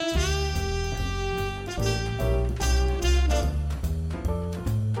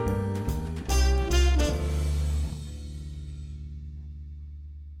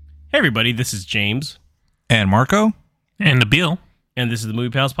everybody, this is James. And Marco. And Nabil. And this is the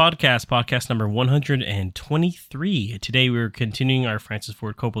Movie Pals Podcast, podcast number 123. Today we're continuing our Francis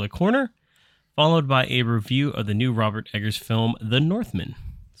Ford Coppola Corner, followed by a review of the new Robert Eggers film, The Northman.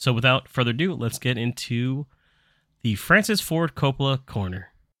 So without further ado, let's get into the Francis Ford Coppola Corner.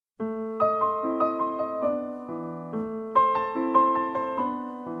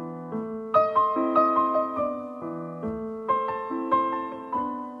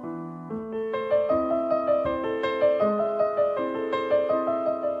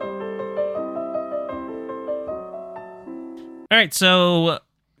 All right, so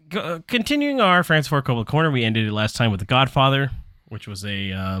continuing our Francis Ford Coppola Corner, we ended it last time with The Godfather, which was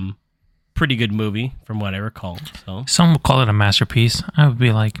a pretty good movie from what I recall. So some would call it a masterpiece. I would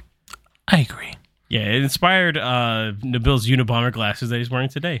be like, I agree. Yeah, it inspired Nabil's Unabomber glasses that he's wearing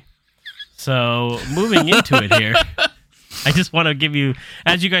today. So moving into it here, I just want to give you,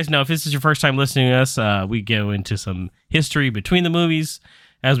 as you guys know, if this is your first time listening to us, we go into some history between the movies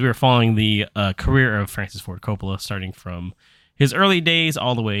as we were following the career of Francis Ford Coppola, starting from his early days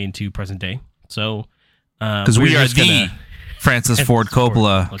all the way into present day. So, because we are the Francis Ford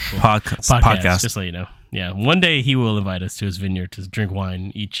Coppola podcast. Just so you know, yeah. One day he will invite us to his vineyard to drink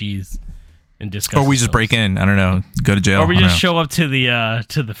wine, eat cheese, and discuss. Or we just break in. I don't know. Go to jail. Or we just show up to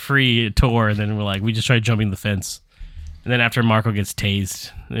the free tour, and then we're like, we just try jumping the fence. And then after Marco gets tased,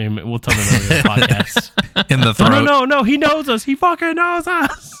 we'll tell them over the podcast in the throat. No, he knows us. He fucking knows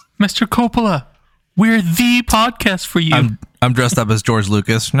us, Mr. Coppola. We're the podcast for you. I'm dressed up as George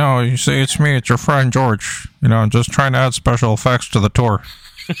Lucas. No, you see, it's me. It's your friend George. You know, I'm just trying to add special effects to the tour.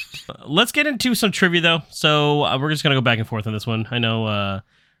 Let's get into some trivia, though. So we're just going to go back and forth on this one. I know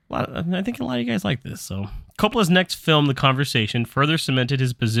I think a lot of you guys like this. So Coppola's next film, The Conversation, further cemented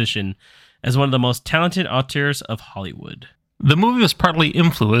his position as one of the most talented auteurs of Hollywood. The movie was partly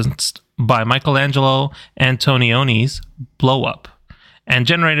influenced by Michelangelo Antonioni's Blow Up, and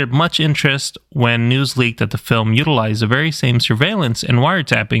generated much interest when news leaked that the film utilized the very same surveillance and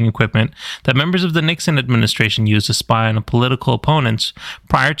wiretapping equipment that members of the Nixon administration used to spy on political opponents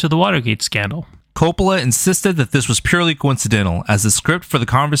prior to the Watergate scandal. Coppola insisted that this was purely coincidental, as the script for The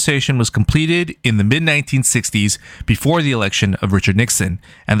Conversation was completed in the mid-1960s before the election of Richard Nixon,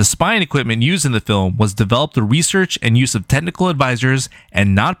 and the spying equipment used in the film was developed through research and use of technical advisors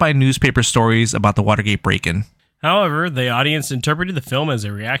and not by newspaper stories about the Watergate break-in. However, the audience interpreted the film as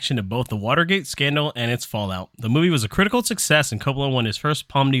a reaction to both the Watergate scandal and its fallout. The movie was a critical success, and Coppola won his first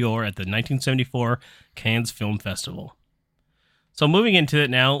Palme d'Or at the 1974 Cannes Film Festival. So moving into it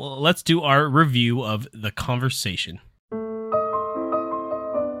now, let's do our review of The Conversation. Do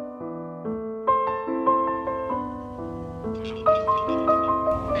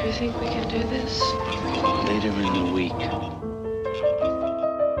you think we can do this? Later in the week.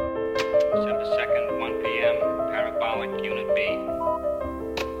 December 2nd, 1 p.m., Parabolic Unit B.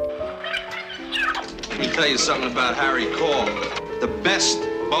 Let me tell you something about Harry Cole. The best,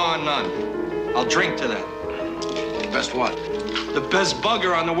 bar none. I'll drink to that. Best what? The best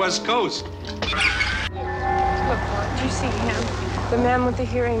bugger on the West Coast. Look, Mark, do you see him? The man with the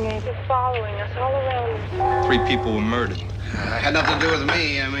hearing aid is following us all around. 3 people were murdered. Had nothing to do with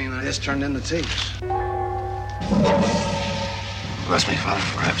me. I mean, I just turned in the tapes. Bless me, Father,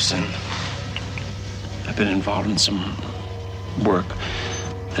 for I've sinned. I've been involved in some work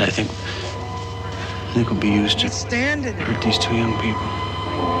that I think will be used to hurt these 2 young people.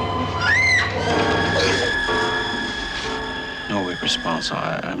 No way responsible.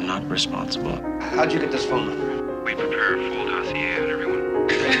 I'm not responsible. How'd you get this phone number? We prepare a full dossier on everyone.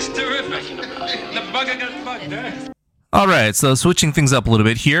 It's terrific. The bugger got fucked, huh? All right, so switching things up a little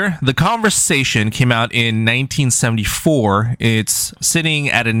bit here. The Conversation came out in 1974. It's sitting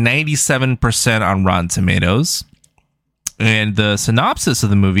at a 97% on Rotten Tomatoes. And the synopsis of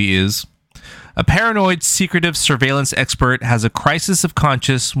the movie is: a paranoid, secretive surveillance expert has a crisis of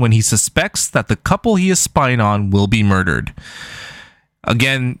conscience when he suspects that the couple he is spying on will be murdered.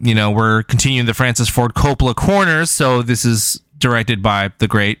 Again, you know, we're continuing the Francis Ford Coppola corner, so this is directed by the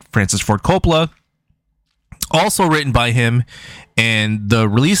great Francis Ford Coppola. Also written by him, and the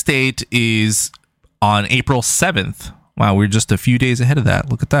release date is on April 7th. Wow, we're just a few days ahead of that.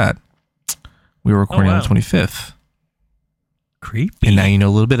 Look at that. We were recording on the 25th. Creepy. And now you know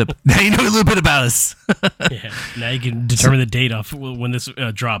a little bit. Now you know a little bit about us. Yeah. Now you can determine the date off when this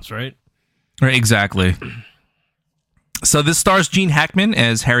drops, right? Right. Exactly. So this stars Gene Hackman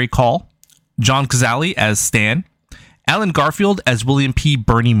as Harry Cole, John Cazale as Stan, Alan Garfield as William P.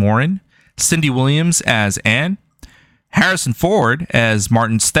 Bernie Morin, Cindy Williams as Anne, Harrison Ford as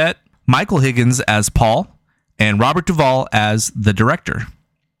Martin Stett, Michael Higgins as Paul, and Robert Duvall as the director.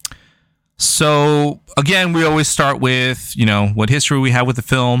 So again, we always start with, what history we have with the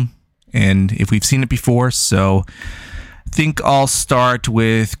film and if we've seen it before. So I think I'll start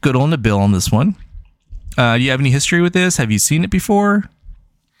with good old Nabil on this one. Do you have any history with this? Have you seen it before?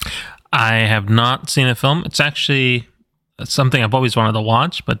 I have not seen a film. It's actually something I've always wanted to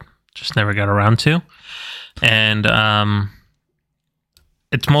watch, but just never got around to. And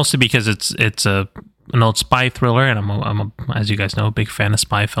it's mostly because it's an old spy thriller, and I'm as you guys know, a big fan of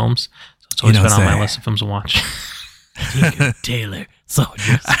spy films. So it's always been on my list of films to watch. Taylor,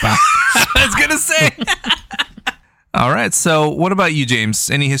 soldier, spy. I was gonna say. All right. So, what about you, James?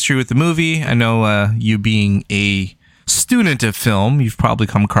 Any history with the movie? I know you being a student of film, you've probably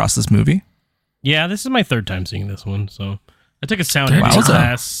come across this movie. Yeah, this is my third time seeing this one. So I took a sound editing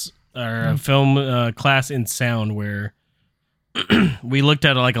class or a film class in sound where we looked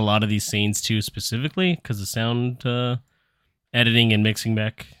at like a lot of these scenes too, specifically because the sound editing and mixing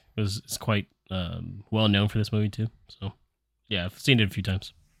back is quite well known for this movie too. So yeah, I've seen it a few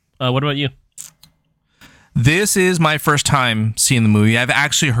times. What about you? This is my first time seeing the movie. I've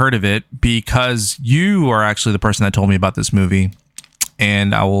actually heard of it because you are actually the person that told me about this movie,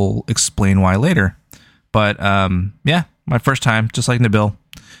 and I will explain why later. But yeah, my first time, just like Nabil,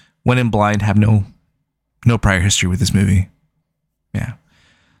 went in blind, have no prior history with this movie. Yeah.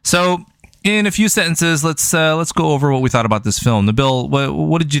 So in a few sentences, let's go over what we thought about this film. Nabil,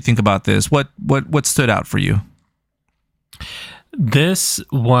 what did you think about this? What stood out for you? This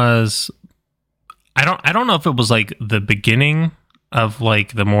was, I don't know if it was like the beginning of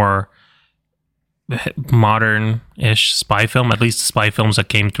like the more modern-ish spy film, at least the spy films that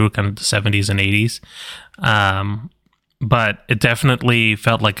came through kind of the 70s and 80s. But it definitely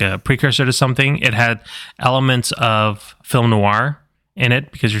felt like a precursor to something. It had elements of film noir in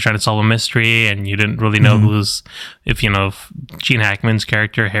it because you're trying to solve a mystery and you didn't really know if Gene Hackman's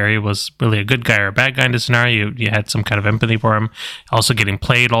character Harry was really a good guy or a bad guy in this scenario. You had some kind of empathy for him. Also getting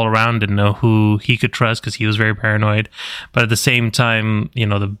played all around, didn't know who he could trust because he was very paranoid. But at the same time,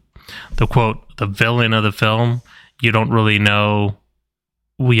 the quote, the villain of the film, you don't really know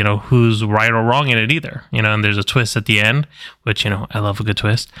who's right or wrong in it either, and there's a twist at the end, which, I love a good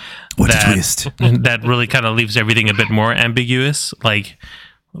twist. What's a twist? That really kind of leaves everything a bit more ambiguous. Like,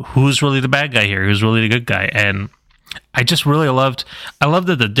 who's really the bad guy here? Who's really the good guy? And I just really loved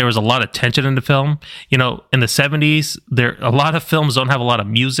that there was a lot of tension in the film. In the 70s, a lot of films don't have a lot of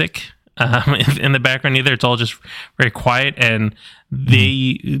music in the background either. It's all just very quiet, and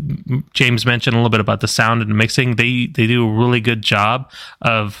James mentioned a little bit about the sound and the mixing. They do a really good job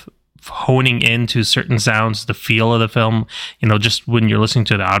of honing into certain sounds, the feel of the film, just when you're listening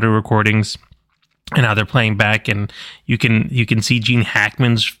to the audio recordings and how they're playing back, and you can see Gene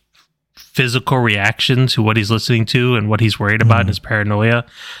Hackman's physical reaction to what he's listening to and what he's worried about and his paranoia.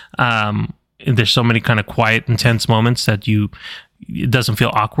 And there's so many kind of quiet, intense moments that it doesn't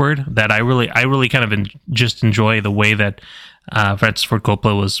feel awkward, that I really kind of just enjoy the way that Francis Ford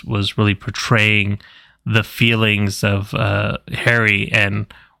Coppola was really portraying the feelings of Harry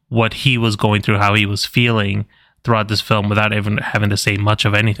and what he was going through, how he was feeling throughout this film without even having to say much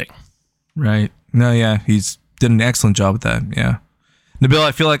of anything. Right. No, yeah, he's did an excellent job with that. Yeah. Nabil,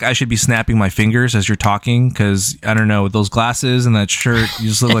 I feel like I should be snapping my fingers as you're talking because, I don't know, with those glasses and that shirt, you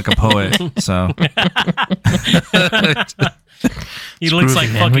just look like a poet. So he looks like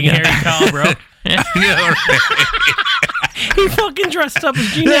fucking Harry Kyle, bro. I know, right? He fucking dressed up as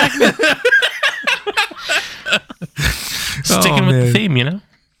Gene Hackman. Sticking with the theme,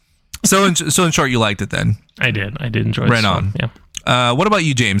 So in short, you liked it then? I did enjoy it. Right on. Yeah. What about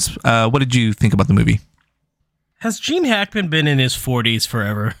you, James? What did you think about the movie? Has Gene Hackman been in his 40s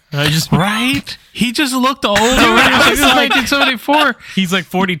forever? Right? He just looked old already. This is 1974. He's like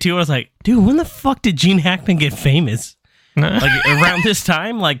 42. I was like, dude, when the fuck did Gene Hackman get famous? Like around this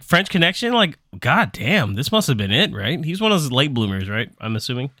time, like French Connection, like, god damn, this must have been it, right? He's one of those late bloomers, right? I'm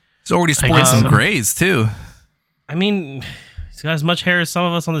assuming. He's already sporting some grays too. I mean, he's got as much hair as some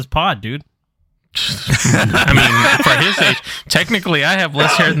of us on this pod, dude. I mean, for his age, technically I have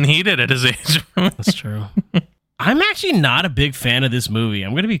less hair than he did at his age. That's true. I'm actually not a big fan of this movie.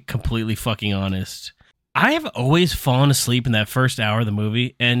 I'm going to be completely fucking honest. I have always fallen asleep in that first hour of the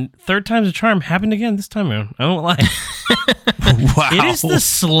movie, and third time's a charm happened again this time around. I won't lie. Wow. It is the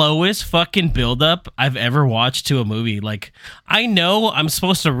slowest fucking buildup I've ever watched to a movie. Like, I know I'm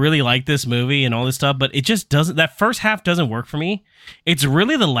supposed to really like this movie and all this stuff, but it just doesn't. That first half doesn't work for me. It's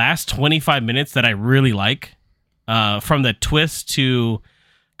really the last 25 minutes that I really like. From the twist to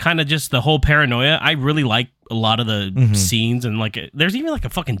kind of just the whole paranoia. I really like a lot of the scenes, and like there's even like a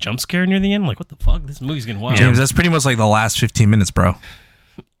fucking jump scare near the end. I'm like, what the fuck? This movie's getting wild. James, that's pretty much like the last 15 minutes, bro.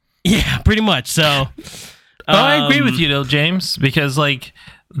 Yeah, pretty much. So, I agree with you though, James, because like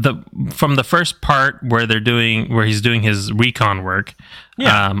from the first part where he's doing his recon work,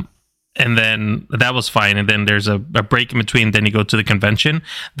 and then that was fine, and then there's a break in between. Then you go to the convention.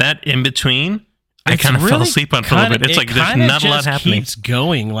 That in between, I kind of fell asleep on for a little bit. It's like there's not a lot happening. Keeps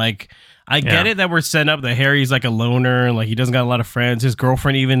going. Like I get it that we're setting up that Harry's like a loner, and like he doesn't got a lot of friends. His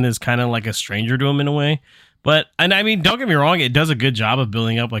girlfriend even is kind of like a stranger to him in a way. But and I mean, don't get me wrong, it does a good job of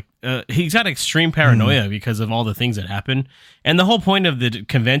building up. Like he's got extreme paranoia because of all the things that happen, and the whole point of the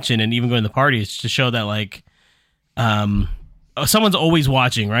convention and even going to the party is to show that like, someone's always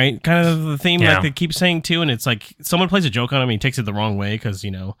watching, right? Kind of the theme that they keep saying too, and it's like someone plays a joke on him, he takes it the wrong way because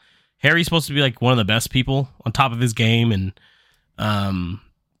Harry's supposed to be like one of the best people on top of his game, and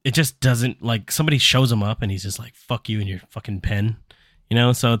it just doesn't like somebody shows him up and he's just like fuck you and your fucking pen,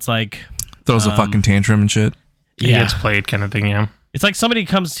 So it's like. Throws a fucking tantrum and shit. He gets played kind of thing, yeah. It's like somebody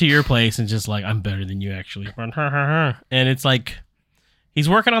comes to your place and just like, I'm better than you actually. And it's like, he's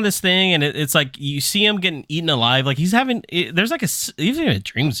working on this thing and it's like, you see him getting eaten alive. Like he's having, there's like he's having a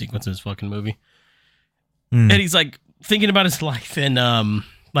dream sequence in this fucking movie. And he's like thinking about his life and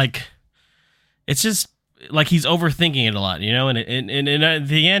like, it's just like he's overthinking it a lot, And at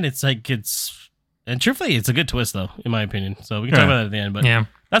the end, it's like, and truthfully, it's a good twist though, in my opinion. So we can talk about that at the end, but yeah.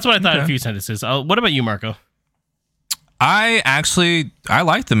 That's what I thought in a few sentences. What about you, Marco? I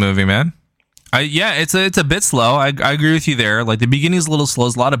like the movie, man. It's a bit slow. I agree with you there. Like the beginning is a little slow.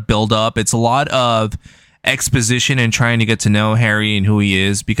 There's a lot of build up. It's a lot of exposition and trying to get to know Harry and who he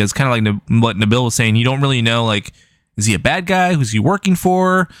is, because kind of like what Nabil was saying, you don't really know, like, is he a bad guy? Who's he working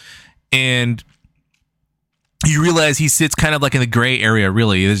for? And you realize he sits kind of like in the gray area,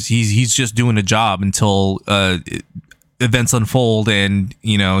 really. He's just doing a job until events unfold, and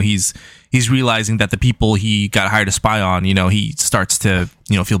he's realizing that the people he got hired to spy on, he starts to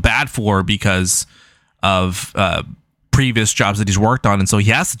feel bad for because of previous jobs that he's worked on, and so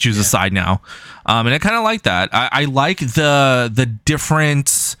he has to choose a side now. And I kind of like that. I like the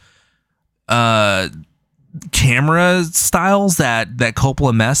different camera styles that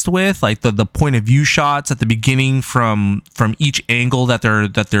Coppola messed with, like the point of view shots at the beginning from each angle that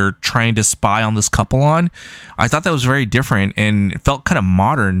they're trying to spy on this couple on. I thought that was very different and it felt kind of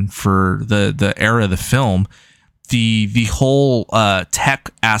modern for the era of the film. The whole tech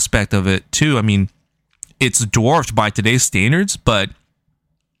aspect of it too. I mean, it's dwarfed by today's standards, but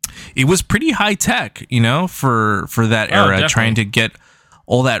it was pretty high tech, for that era. Definitely. Trying to get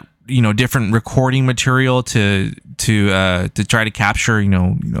all that different recording material to try to capture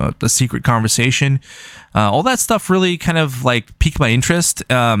a secret conversation. All that stuff really kind of like piqued my interest.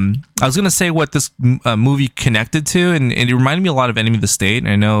 I was gonna say what this movie connected to, and it reminded me a lot of Enemy of the State.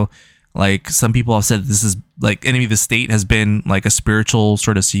 And I know like some people have said this is like Enemy of the State has been like a spiritual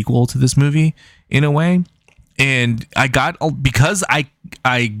sort of sequel to this movie in a way. And because I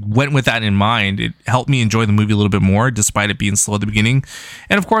went with that in mind, it helped me enjoy the movie a little bit more, despite it being slow at the beginning.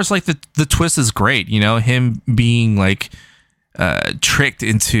 And of course, like the twist is great, him being like tricked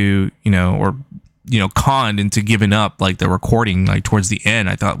into, or conned into giving up like the recording like towards the end,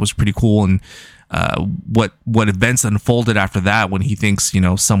 I thought was pretty cool. And what events unfolded after that when he thinks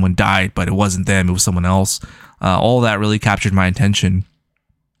someone died, but it wasn't them, it was someone else. All that really captured my attention.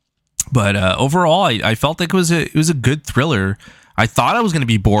 But overall, I felt like it was a good thriller. I thought I was going to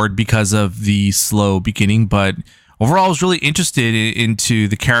be bored because of the slow beginning, but overall, I was really interested into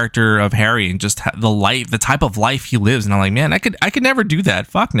the character of Harry and just the type of life he lives. And I'm like, man, I could never do that.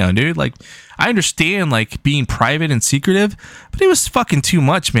 Fuck no, dude. Like, I understand like being private and secretive, but it was fucking too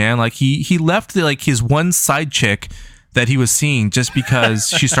much, man. Like he left like his one side chick that he was seeing just because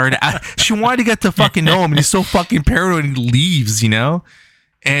she started she wanted to get to fucking know him, and he's so fucking paranoid and he leaves,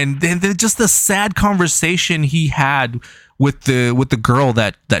 And then just the sad conversation he had with the girl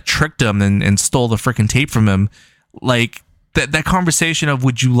that tricked him and stole the freaking tape from him. Like that conversation of,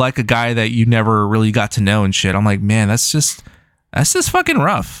 would you like a guy that you never really got to know and shit. I'm like, man, that's just fucking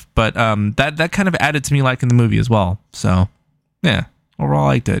rough. But that kind of added to me liking the movie as well. So yeah, overall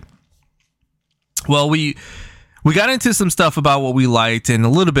I liked it. Well, we got into some stuff about what we liked and a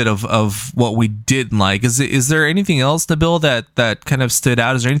little bit of what we didn't like. Is there anything else, Nabil, that kind of stood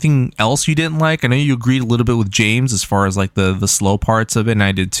out? Is there anything else you didn't like? I know you agreed a little bit with James as far as like the slow parts of it, and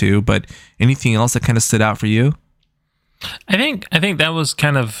I did too. But anything else that kind of stood out for you? I think that was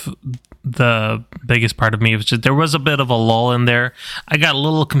kind of the biggest part of me. It was just, there was a bit of a lull in there. I got a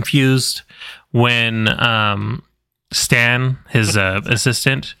little confused when Stan, his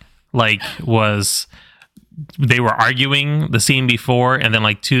assistant, like was they were arguing the scene before, and then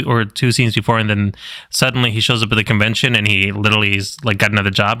like two scenes before, and then suddenly he shows up at the convention and he literally is like got another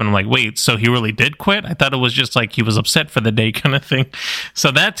job, and I'm like, wait, so he really did quit? I thought it was just like he was upset for the day kind of thing.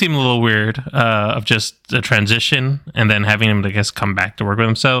 So that seemed a little weird, of just a transition and then having him, I guess, come back to work with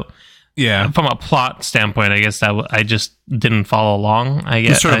him. So Yeah. from a plot standpoint, I guess that I just didn't follow along. I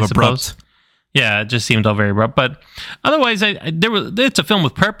guess It's sort of I suppose. abrupt. Yeah, it just seemed all very abrupt. But otherwise, it's a film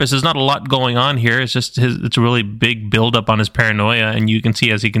with purpose. There's not a lot going on here. It's just it's a really big build up on his paranoia, and you can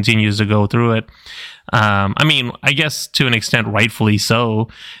see as he continues to go through it. I mean, I guess to an extent, rightfully so.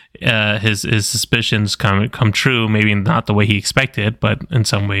 His suspicions come true. Maybe not the way he expected, but in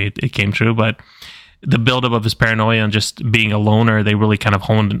some way it came true. But the buildup of his paranoia and just being a loner, they really kind of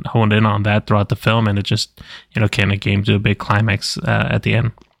honed in on that throughout the film, and it just kind of came to a big climax at the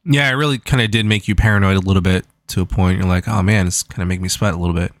end. Yeah, it really kind of did make you paranoid a little bit to a point. You're like, oh man, it's kind of making me sweat a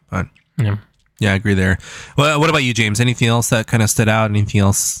little bit. But yeah, I agree there. Well, what about you, James? Anything else that kind of stood out? Anything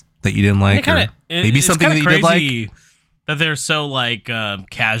else that you didn't like? Maybe something that you did like? That they're so like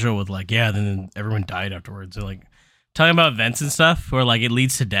casual with like, yeah, then everyone died afterwards. They're like talking about events and stuff where like it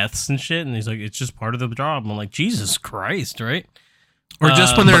leads to deaths and shit. And he's like, it's just part of the job. I'm like, Jesus Christ, right? Or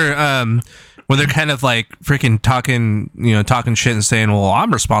just when they're kind of like freaking talking shit and saying, well,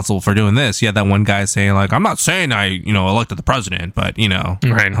 I'm responsible for doing this. Yeah, that one guy saying like, I'm not saying I elected the president, but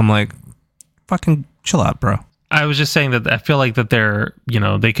Right. I'm like, fucking chill out, bro. I was just saying that I feel like that they're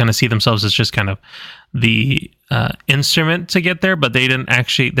they kind of see themselves as just kind of the instrument to get there, but they're not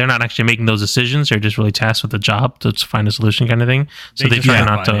actually making those decisions. They're just really tasked with the job to find a solution kind of thing. So they try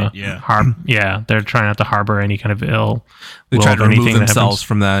not to they're trying not to harbor any kind of ill. They try to remove themselves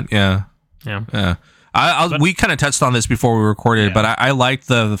from that. Yeah. We kind of touched on this before we recorded, but I liked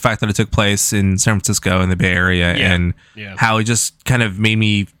the fact that it took place in San Francisco in the Bay Area, and how it just kind of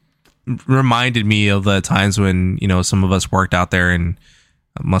reminded me of the times when some of us worked out there in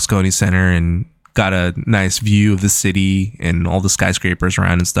Moscone Center and got a nice view of the city and all the skyscrapers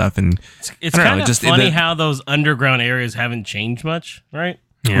around and stuff. And it's kind of funny how those underground areas haven't changed much, right?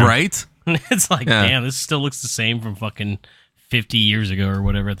 Yeah. Right? It's like, damn, this still looks the same from fucking 50 years ago or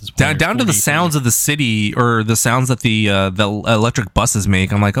whatever at this point. Down to the sounds of the city, or the sounds that the electric buses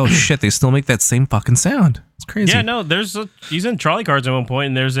make. I'm like, oh shit, they still make that same fucking sound. It's crazy. Yeah, no, he's in trolley cars at one point,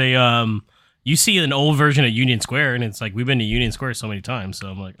 and there's a you see an old version of Union Square, and it's like, we've been to Union Square so many times, so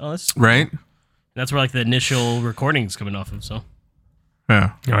I'm like, oh, that's cool. Right. That's where like the initial recording's coming off of. So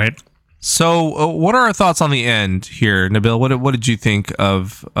yeah, all right. So, what are our thoughts on the end here, Nabil? What did you think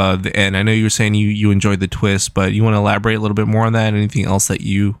of the end? I know you were saying you enjoyed the twist, but you want to elaborate a little bit more on that? Anything else that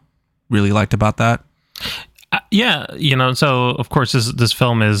you really liked about that? Yeah, so of course this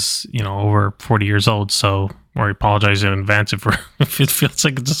film is over 40 years old, so I apologize in advance if it feels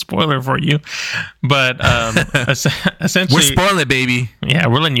like it's a spoiler for you, but essentially we're spoiling it, baby. Yeah,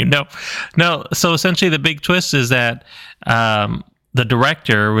 we're letting you know. No, so essentially the big twist is that the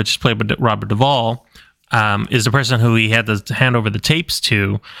director, which is played by Robert Duvall, is the person who he had to hand over the tapes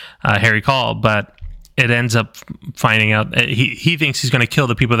to, Harry Call, but it ends up finding out he thinks he's going to kill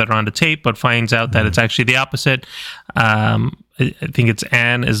the people that are on the tape, but finds out that it's actually the opposite. I think it's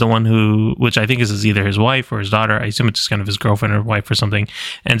Anne is the one which I think is either his wife or his daughter. I assume it's just kind of his girlfriend or wife or something,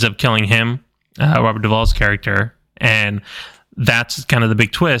 ends up killing him, Robert Duvall's character. And that's kind of the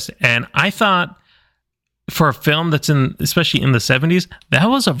big twist. And I thought, for a film that's especially in the 70s, that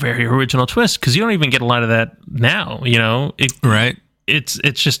was a very original twist, because you don't even get a lot of that now. Right? It's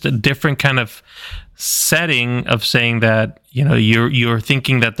just a different kind of setting of saying that you're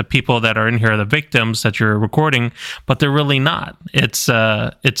thinking that the people that are in here are the victims that you're recording, but they're really not. It's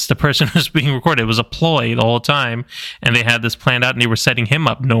the person who's being recorded. It was a ploy the whole time, and they had this planned out, and they were setting him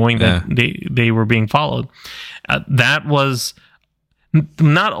up, knowing that they were being followed. That was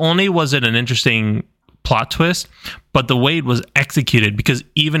not only was it an interesting plot twist, but the way it was executed, because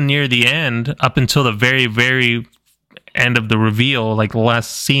even near the end, up until the very, very end of the reveal, like the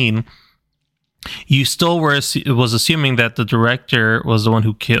last scene, you still was assuming that the director was the one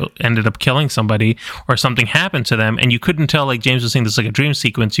who ended up killing somebody, or something happened to them, and you couldn't tell. Like James was saying, this is like a dream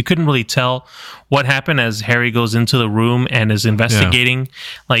sequence. You couldn't really tell what happened as Harry goes into the room and is investigating.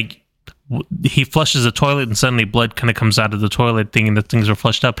 Like, he flushes the toilet and suddenly blood kind of comes out of the toilet, thinking that things are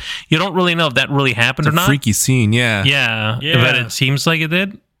flushed up. You don't really know if that really happened or not. Freaky scene, yeah, but it seems like it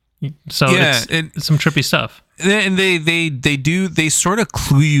did. So it's some trippy stuff. And they sort of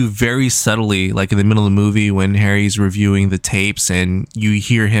clue you very subtly, like in the middle of the movie when Harry's reviewing the tapes, and you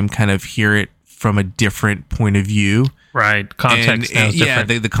hear him kind of hear it from a different point of view. Right, context. And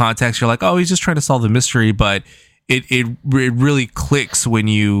the context. You're like, oh, he's just trying to solve the mystery, but it really clicks when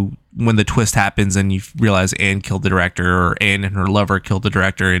the twist happens and you realize Anne killed the director, or Anne and her lover killed the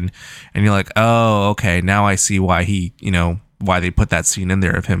director, and you're like, oh, okay, now I see why why they put that scene in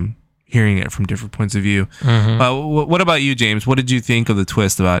there of him hearing it from different points of view. What about you, James? What did you think of the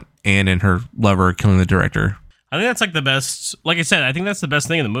twist about Anne and her lover killing the director? I think that's like the best. Like I said, I think that's the best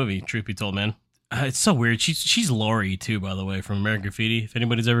thing in the movie. Truth be told, man, it's so weird. She's Laurie too, by the way, from American Graffiti. If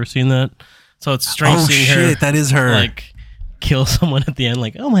anybody's ever seen that, so it's strange seeing her. That is her. Like kill someone at the end.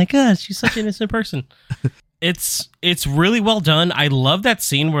 Like, oh my god, she's such an innocent person. It's really well done. I love that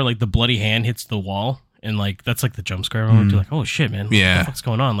scene where like the bloody hand hits the wall, and like that's like the jump scare moment. You're like, oh shit, man, what the fuck's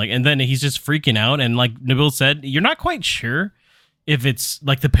going on? Like, and then he's just freaking out, and like Nabil said, you're not quite sure if it's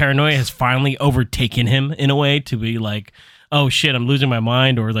like the paranoia has finally overtaken him in a way to be like, oh shit, I'm losing my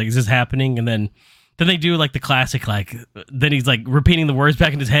mind, or like, is this happening? And then they do like the classic, like then he's like repeating the words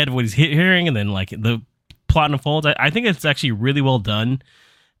back in his head of what he's hearing, and then like the plot unfolds. I think it's actually really well done.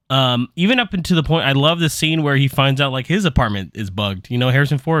 Even up into the point, I love the scene where he finds out like his apartment is bugged. You know,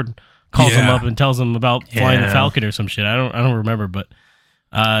 Harrison Ford calls him up and tells him about flying the Falcon or some shit. I don't remember, but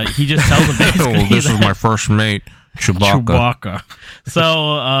he just tells him basically, oh, this is my first mate. Chewbacca.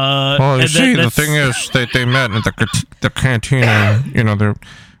 So, you see, the thing is, they met in the canteen, and you know,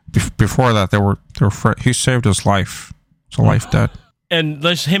 before that, they were he saved his life. It's a life debt. And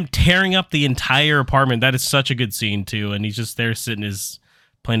there's him tearing up the entire apartment. That is such a good scene too. And he's just there sitting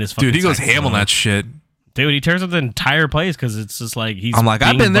playing his fucking. Dude, he goes ham on that shit. Dude, he tears up the entire place because it's just like he's. I'm like,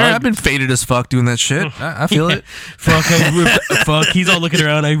 I've been there. bugged. I've been faded as fuck doing that shit. I feel it. Fuck, fuck. He's all looking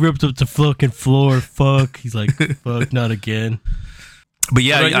around. I ripped up the fucking floor. Fuck. He's like, fuck, not again. But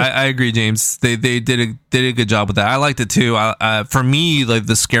yeah, I agree, James. They did a good job with that. I liked it too. For me, like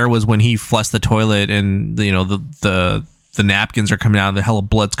the scare was when he flushed the toilet and the napkins are coming out, the hell of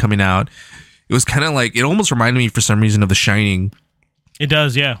blood's coming out. It was kind of like, it almost reminded me for some reason of The Shining. It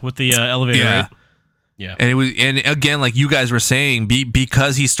does, yeah, with the elevator. Right? Yeah, and again, like you guys were saying,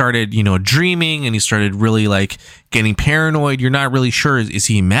 because he started, dreaming, and he started really like getting paranoid. You're not really sure, is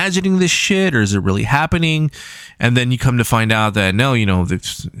he imagining this shit, or is it really happening? And then you come to find out that no,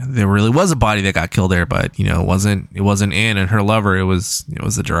 there really was a body that got killed there, but it wasn't Anne and her lover. It was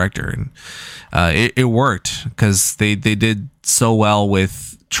the director, and it worked because they did so well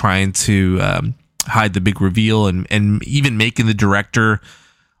with trying to hide the big reveal, and even making the director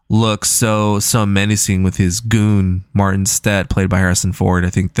look so menacing with his goon Martin Stett, played by Harrison Ford. I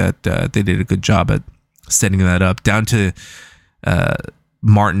think that they did a good job at setting that up, down to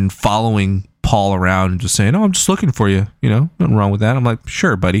Martin following Paul around and just saying, "Oh, I'm just looking for you." Nothing wrong with that. I'm like,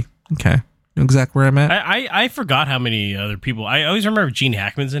 sure, buddy. Okay, know exactly where I'm at. I forgot how many other people. I always remember Gene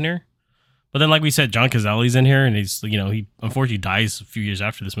Hackman's in here, but then like we said, John Cazale's in here, and he's he unfortunately dies a few years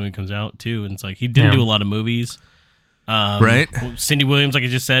after this movie comes out too. And it's like he didn't do a lot of movies. Right. Cindy Williams, like I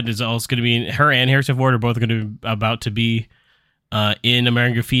just said, is also going to be in. Her and Harrison Ford are both going to about to be in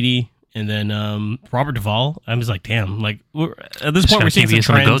American Graffiti, and then Robert Duvall. I'm just like, damn. Like at this point, we're seeing some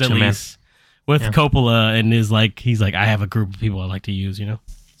trends at least with Coppola, and he's like, I have a group of people I like to use.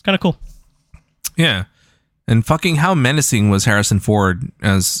 It's kind of cool. Yeah, and fucking how menacing was Harrison Ford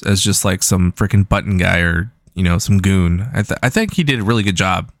as just like some freaking button guy or some goon. I think he did a really good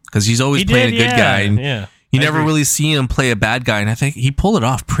job because he's always playing a good guy. And you never really see him play a bad guy, and I think he pulled it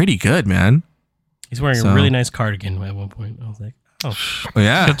off pretty good, man. He's wearing a really nice cardigan at one point. I was like, oh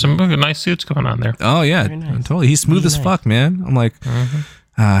yeah, got some nice suits going on there. Oh yeah, nice. Totally. He's smooth as fuck, man. I'm like,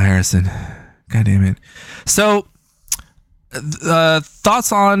 Harrison, god damn it. So,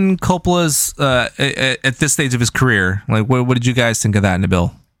 thoughts on Coppola's at this stage of his career? Like, what did you guys think of that,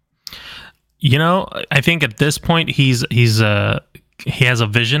 Nabil? I think at this point he has a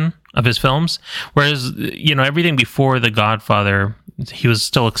vision of his films, whereas everything before The Godfather, he was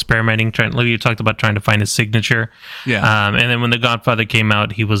still experimenting. You talked about trying to find his signature, and then when The Godfather came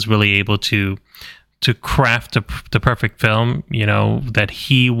out, he was really able to craft the perfect film, that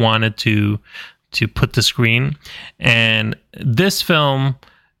he wanted to put to screen. And this film,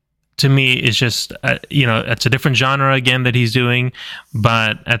 to me, is just it's a different genre again that he's doing,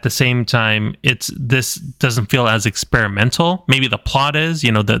 but at the same time, this doesn't feel as experimental. Maybe the plot is,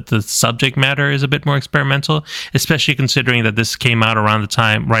 that the subject matter is a bit more experimental, especially considering that this came out around the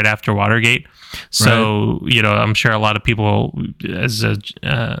time right after Watergate. So I'm sure a lot of people, as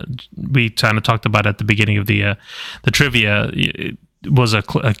we kind of talked about at the beginning of the trivia, was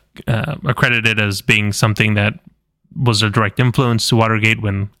accredited as being something that was a direct influence to Watergate,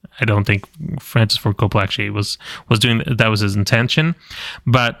 when I don't think Francis Ford Coppola actually was doing that. Was his intention.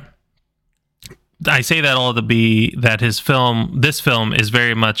 But I say that all to be that this film is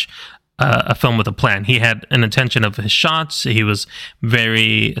very much a film with a plan. He had an intention of his shots. He was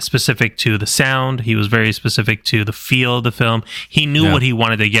very specific to the sound. He was very specific to the feel of the film. He knew what he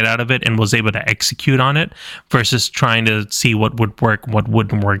wanted to get out of it and was able to execute on it versus trying to see what would work, what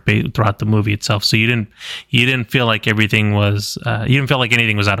wouldn't work throughout the movie itself. So you didn't feel like everything was you didn't feel like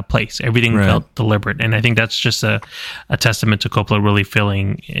anything was out of place. Everything felt deliberate, and I think that's just a testament to Coppola really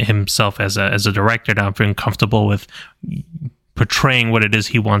feeling himself as a director now, feeling comfortable with portraying what it is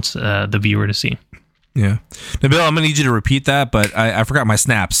he wants the viewer to see. Yeah. Now, Bill, I'm going to need you to repeat that, but I forgot my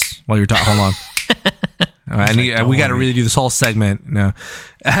snaps while you were talking. Hold on. We got to really do this whole segment. No.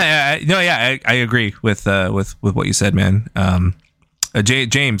 I agree with what you said, man.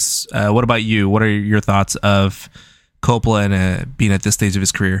 James, what about you? What are your thoughts of Coppola and being at this stage of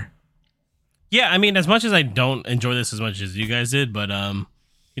his career? Yeah, I mean, as much as I don't enjoy this as much as you guys did, but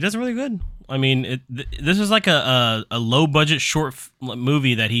he does really good. I mean, this is like a low budget short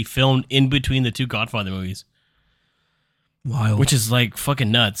movie that he filmed in between the two Godfather movies. Wild. Which is like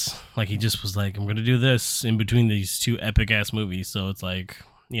fucking nuts. Like he just was like, I'm gonna do this in between these two epic ass movies. So it's like,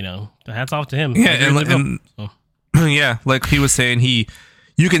 you know, the hats off to him. Yeah, yeah, like he was saying,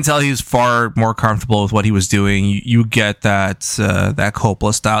 you can tell he's far more comfortable with what he was doing. You get that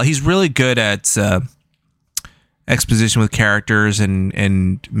Coppola style. He's really good at exposition with characters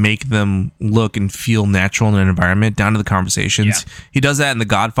and make them look and feel natural in an environment, down to the conversations. Yeah. He does that in The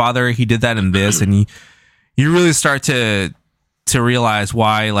Godfather. He did that in this, and you really start to realize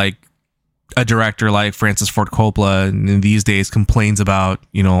why, like, a director like Francis Ford Coppola in these days complains about,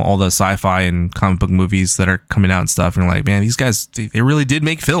 you know, all the sci-fi and comic book movies that are coming out and stuff. And you're like, man, these guys, they really did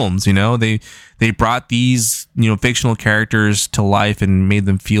make films, you know? They brought these, you know, fictional characters to life and made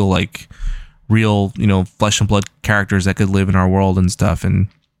them feel like real, you know, flesh and blood characters that could live in our world and stuff. And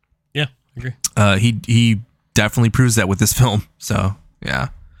yeah, I agree. He definitely proves that with this film. So yeah.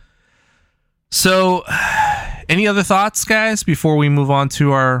 So any other thoughts, guys, before we move on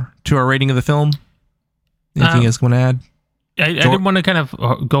to our rating of the film? Anything else you want to add? I did want to kind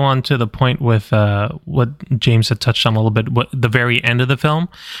of go on to the point with what James had touched on a little bit, the very end of the film,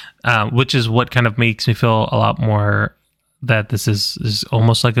 which is what kind of makes me feel a lot more that this is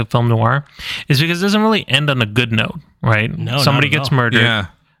almost like a film noir, is because it doesn't really end on a good note, right? No, somebody gets murdered, yeah,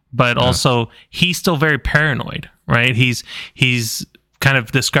 but also he's still very paranoid, right? He's kind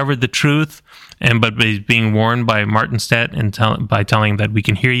of discovered the truth, but he's being warned by Martin Stett and by telling that we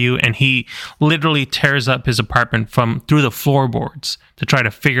can hear you, and he literally tears up his apartment through the floorboards to try to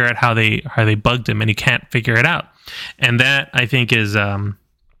figure out how they bugged him, and he can't figure it out. And that, I think, is a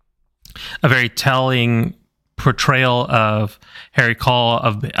very telling portrayal of Harry Cole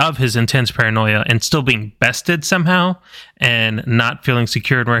of his intense paranoia and still being bested somehow and not feeling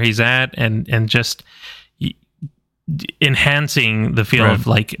secured where he's at, and just enhancing the feel of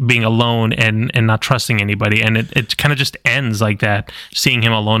like being alone and not trusting anybody. And it kind of just ends like that, seeing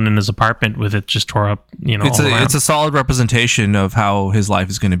him alone in his apartment with it just tore up, you know. It's a solid representation of how his life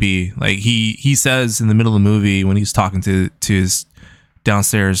is going to be. Like he says in the middle of the movie when he's talking to his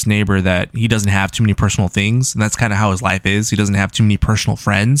downstairs neighbor that he doesn't have too many personal things, and that's kind of how his life is. He doesn't have too many personal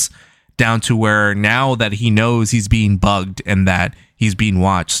friends, down to where now that he knows he's being bugged and that he's being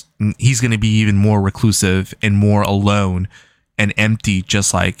watched, he's going to be even more reclusive and more alone and empty,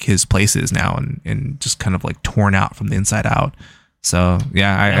 just like his place is now, and just kind of like torn out from the inside out. So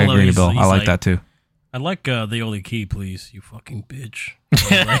yeah, I agree with Bill. I like that too. I'd like the only key, please, you fucking bitch.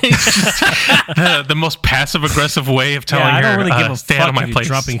 the most passive aggressive way of telling her, I don't really give a stay fuck out of my if place.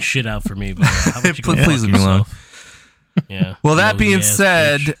 you're dropping shit out for me, but how about you go Please leave me alone. Yeah. Well, that being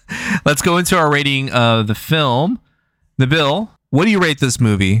said, bitch. let's go into our rating of the film. The Bill, what do you rate this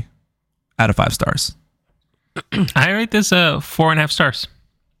movie out of 5 stars? I rate this 4.5 stars.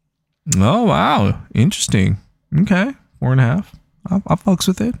 Oh, wow. Interesting. Okay. 4.5. I'll fucks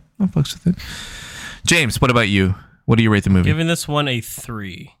with it. James, what about you? What do you rate the movie? Giving this one a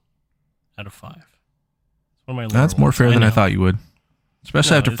 3 out of 5. One of my That's more fair than I thought you would.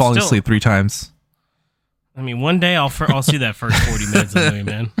 Especially after falling asleep 3 times. I mean, one day I'll see that first 40 minutes of the movie,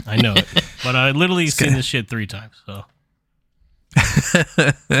 man. I know it. But I literally seen this shit 3 times, so.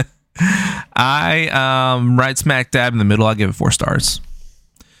 I right smack dab in the middle. I'll give it 4 stars.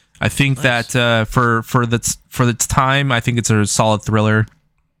 I think that for its time, I think it's a solid thriller.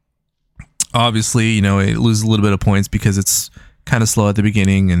 Obviously, you know, it loses a little bit of points because it's kind of slow at the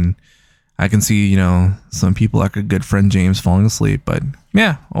beginning, and I can see, you know, some people like our good friend James falling asleep. But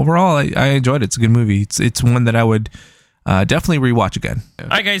yeah, overall, I enjoyed it. It's a good movie. It's one that I would definitely rewatch again. All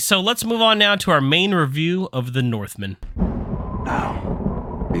right, guys, so let's move on now to our main review of The Northman.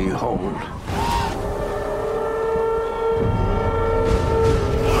 Now, behold.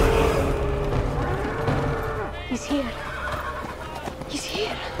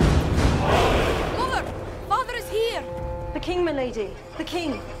 king, milady. The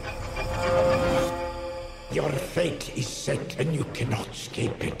king. Your fate is set and you cannot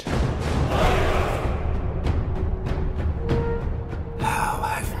escape it. How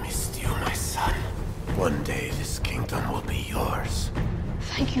I've missed you, my son. One day this kingdom will be yours.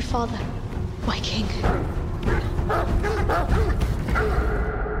 Thank you, Father, my king.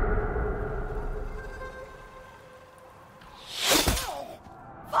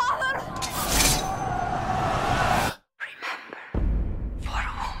 Father! For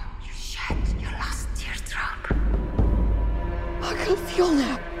whom you shed your last teardrop. Uncle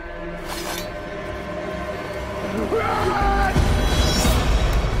Fiona.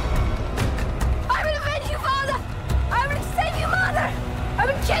 I will avenge you, Father! I will save you, Mother! I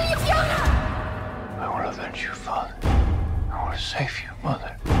will kill you, Fiona! I will avenge you, Father. I will save you,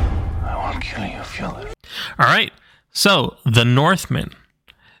 Mother. I will kill you, Fiona. All right. So, The Northman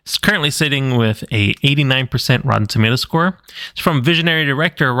is currently sitting with a 89% Rotten Tomato score. It's from visionary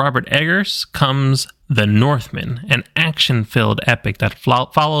director Robert Eggers comes The Northman, an action-filled epic that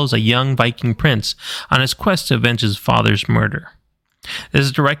follows a young Viking prince on his quest to avenge his father's murder. This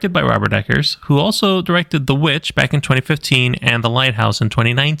is directed by Robert Eggers, who also directed The Witch back in 2015 and The Lighthouse in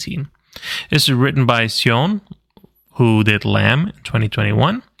 2019. This is written by Sion, who did Lamb in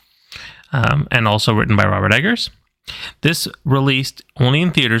 2021, and also written by Robert Eggers. This released only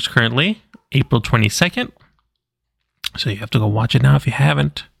in theaters currently, April 22nd. So you have to go watch it now if you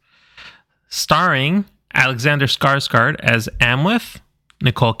haven't. Starring Alexander Skarsgård as Amleth,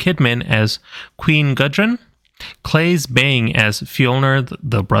 Nicole Kidman as Queen Gudrun, Claes Bang as Fjolnir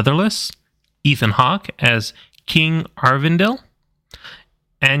the Brotherless, Ethan Hawke as King Arvindil,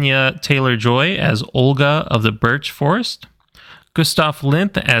 Anya Taylor-Joy as Olga of the Birch Forest, Gustav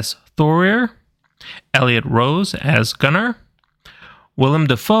Linth as Thorir, Elliot Rose as Gunnar, Willem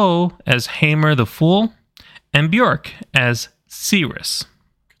Dafoe as Hamer the Fool, and Bjork as Cirrus.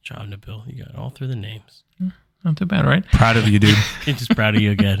 Good job, Nabil. You got all through the names. Not too bad, right? Proud of you, dude. I'm just proud of you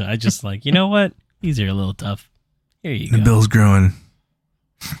again. I just like, you know what? These are a little tough. Here you The go. bill's growing.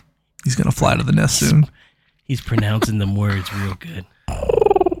 He's gonna fly to the nest soon. He's pronouncing them words real good.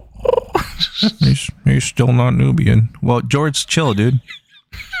 He's still not Nubian. Well, George, chill, dude.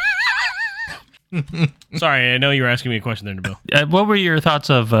 Sorry, I know you were asking me a question there, Nabil. What were your thoughts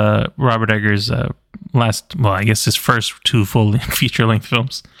of Robert Eggers' I guess his first two full feature-length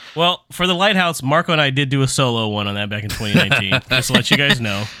films? Well, for The Lighthouse, Marco and I did do a solo one on that back in 2019. Just to let you guys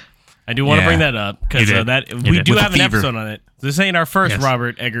know. I do want to bring that up because we do have an episode on it. This ain't our first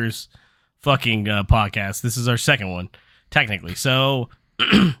Robert Eggers fucking podcast. This is our second one, technically. So,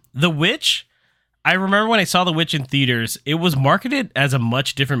 The Witch, I remember when I saw The Witch in theaters, it was marketed as a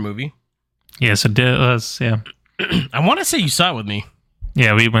much different movie. Yes, it was, yeah. I want to say you saw it with me.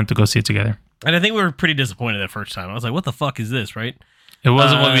 Yeah, we went to go see it together. And I think we were pretty disappointed that first time. I was like, what the fuck is this, right? It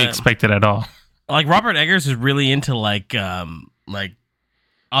wasn't what we expected at all. Like, Robert Eggers is really into, like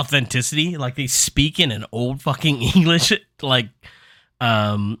authenticity. Like, they speak in an old fucking English, like,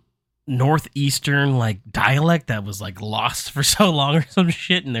 northeastern, like, dialect that was, like, lost for so long or some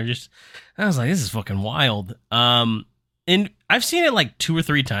shit. And I was like, this is fucking wild. And I've seen it, like, 2 or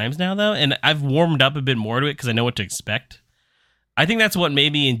 3 times now, though. And I've warmed up a bit more to it because I know what to expect. I think that's what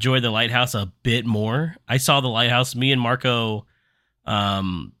made me enjoy The Lighthouse a bit more. I saw The Lighthouse. Me and Marco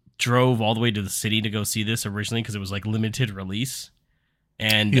drove all the way to the city to go see this originally because it was like limited release.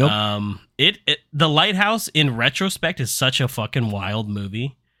 And The Lighthouse, in retrospect, is such a fucking wild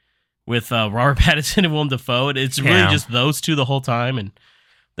movie with Robert Pattinson and Willem Dafoe. It's really just those two the whole time, and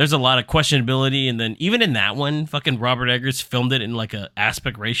there's a lot of questionability. And then even in that one, fucking Robert Eggers filmed it in like a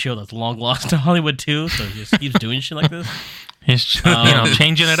aspect ratio that's long lost to Hollywood too. So he just keeps doing shit like this. He's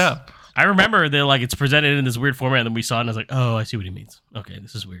changing it up. I remember that like it's presented in this weird format, and then we saw it, and I was like, "Oh, I see what he means. Okay,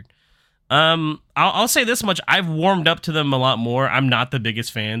 this is weird." I'll say this much: I've warmed up to them a lot more. I'm not the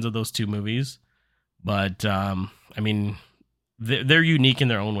biggest fans of those two movies, but I mean, they're unique in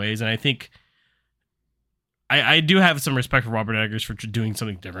their own ways, and I think I do have some respect for Robert Eggers for doing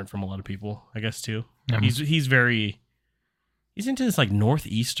something different from a lot of people. I guess too. Mm-hmm. He's into this like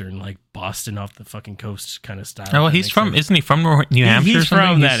northeastern, like Boston off the fucking coast kind of style. Oh, well, isn't he from New Hampshire? He's or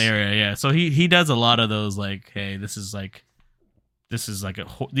something? from that area, yeah. So he does a lot of those, like, hey, these are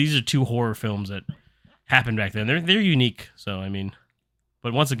 2 horror films that happened back then. They're unique. So I mean,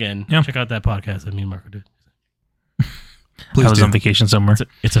 but once again, check out that podcast that me and Marco did. I was on vacation somewhere.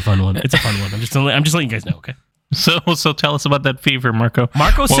 It's a fun one. It's a fun one. I'm just letting you guys know, okay? So tell us about that fever, Marco.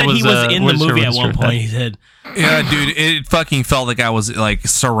 Marco said he was in the movie at one point. He said, "Yeah, dude, it fucking felt like I was like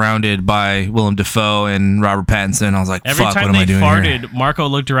surrounded by Willem Dafoe and Robert Pattinson." I was like, every "Fuck, time what am I they doing farted, here?" Marco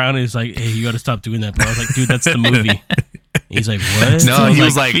looked around and he's like, "Hey, you got to stop doing that, bro." I was like, "Dude, that's the movie." He's like, what? No, he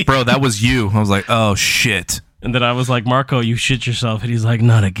was like, bro, that was you. I was like, oh shit. And then I was like, Marco, you shit yourself. And he's like,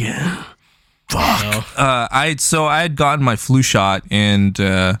 not again. Fuck. I had gotten my flu shot, and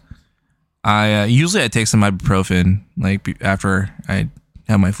I usually I take some ibuprofen like after I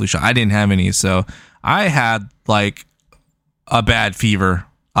have my flu shot. I didn't have any, so I had like a bad fever.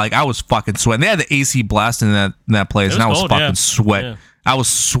 Like I was fucking sweating. They had the AC blasting in that place, and I was cold, fucking sweating. Yeah. I was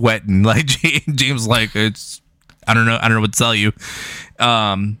sweating. Like James, like it's I don't know what to tell you.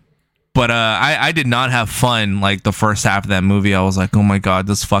 But I did not have fun like the first half of that movie. I was like, oh my god,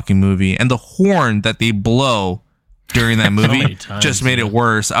 this fucking movie, and the horn that they blow during that movie just made it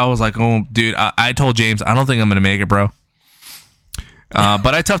worse. I was like, oh dude, I told James, I don't think I'm gonna make it, bro.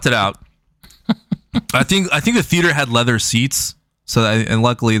 But I toughed it out. I think the theater had leather seats, and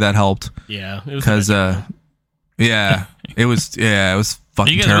luckily that helped. Yeah, because it was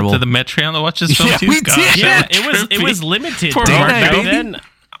fucking you guys terrible. went to the Metreon to watch this film too? We did. Yeah, it was limited. Poor Back Mark, then,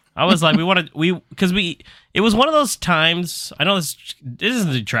 I was like, it was one of those times. I know this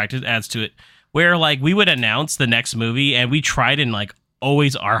isn't detracted, adds to it, where like we would announce the next movie, and we tried and like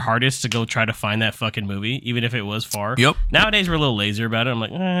always our hardest to go try to find that fucking movie, even if it was far. Yep. Nowadays we're a little lazier about it. I'm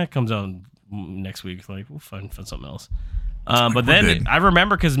like, it comes out next week. Like we'll find something else. But then I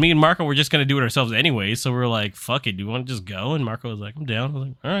remember because me and Marco were just gonna do it ourselves anyway, so we were like, "Fuck it, do you want to just go?" And Marco was like, "I'm down." I was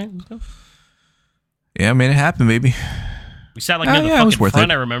like, "All right, let's go." Yeah, I made it happen, baby. We sat like near the fucking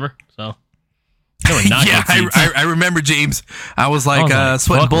front. I remember. So there were not yeah, good seats. I remember James. I was like,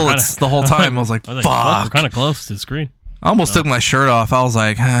 sweating bullets the whole time. I was like, fuck. We're kind of close to the screen. I almost took my shirt off. I was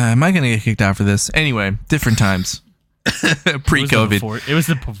like, am I gonna get kicked out for this? Anyway, different times. Pre-COVID. It was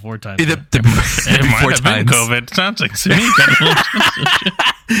the before time. It might have been COVID. Sounds like me.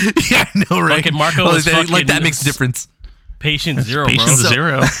 Yeah, I know, right? Like Marco was like that makes a difference. Patient zero, Patient bro.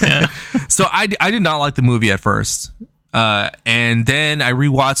 zero. Yeah. So I did not like the movie at first. And then I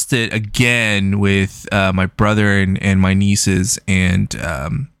rewatched it again with my brother and my nieces, and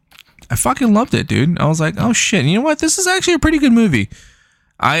I fucking loved it, dude. I was like, oh shit, you know what? This is actually a pretty good movie.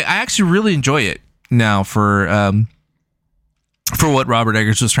 I actually really enjoy it now for what Robert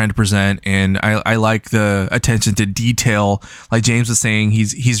Eggers was trying to present, and I like the attention to detail. Like James was saying,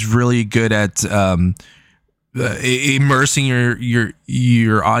 he's really good at immersing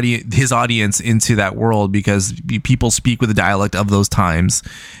your audience, his audience, into that world, because people speak with the dialect of those times,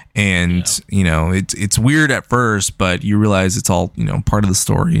 and you know it's weird at first, but you realize it's all part of the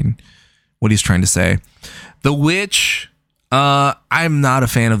story and what he's trying to say. The Witch, I'm not a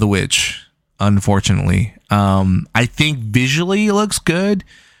fan of The Witch, unfortunately. I think visually it looks good.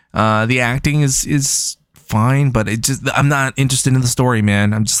 The acting is fine, but I'm not interested in the story,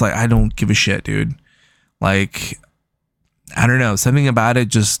 man. I'm just like, I don't give a shit, dude. Like, I don't know. Something about it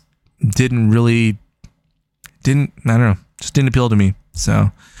just didn't appeal to me.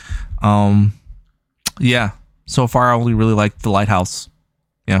 So, yeah. So far, I only really like The Lighthouse.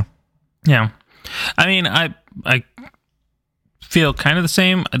 Yeah. Yeah. I mean, I feel kind of the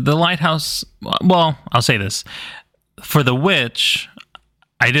same. The Lighthouse, well, I'll say this. For The Witch,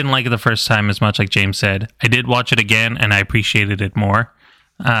 I didn't like it the first time as much, like James said. I did watch it again, and I appreciated it more.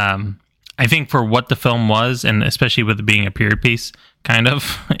 I think for what the film was, and especially with it being a period piece, kind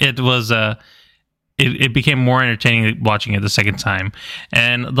of, it was it became more entertaining watching it the second time.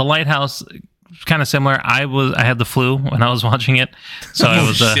 And The Lighthouse, kind of similar. I had the flu when I was watching it, so it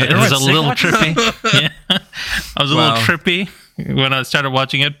was a little trippy. Yeah. I was a little trippy when I started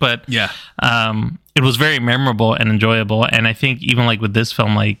watching it, but yeah, it was very memorable and enjoyable. And I think even like with this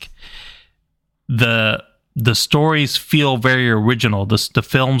film, like the stories feel very original. The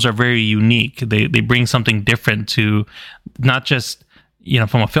films are very unique. They bring something different to not just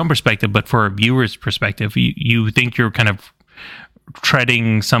from a film perspective, but for a viewer's perspective. You think you're kind of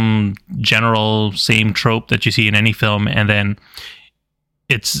treading some general same trope that you see in any film, and then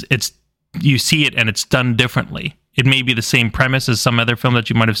it's you see it and it's done differently. It may be the same premise as some other film that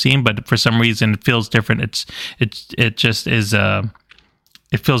you might have seen, but for some reason it feels different. It just is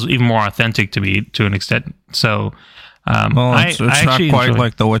it feels even more authentic to me to an extent. So well, it's not quite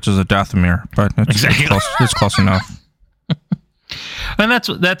like The Witches of Dathomir, but it's exactly. It's close enough. And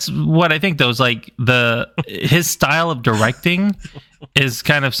that's what I think, though, is like his style of directing is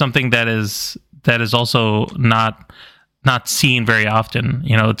kind of something that is also not seen very often.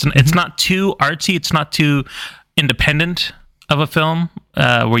 It's not too artsy, it's not too independent of a film,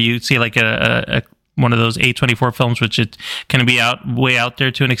 where you see like a one of those A24 films, which it can be way out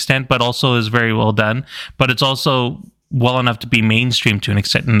there to an extent, but also is very well done. But it's also well enough to be mainstream to an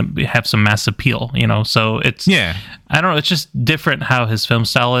extent and have some mass appeal, So it's, I don't know, it's just different how his film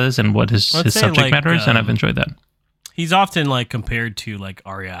style is and what his subject matter is, and I've enjoyed that. He's often like compared to like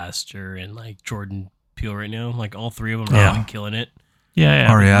Ari Aster and like Jordan Peele right now. Like all three of them are like killing it.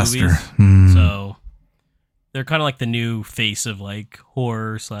 Yeah. Ari Aster. So they're kind of like the new face of like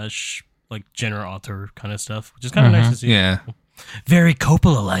horror / like genre author kind of stuff, which is kind of nice to see. Yeah. Very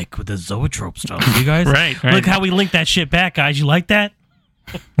Coppola-like with the zoetrope stuff. You guys, Right. Look how we linked that shit back, guys. You like that?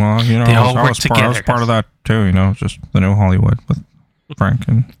 Well, you know, They all I work was together, part of that too. You know, just the new Hollywood with Frank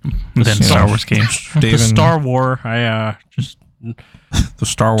and Then Star Wars came. David. The Star War. I just The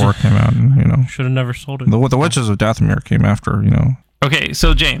Star Wars came out, and you know, should have never sold it. the Witches of Dathomir came after. You know. Okay,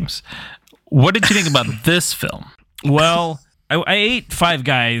 so James, what did you think about this film? Well, I ate Five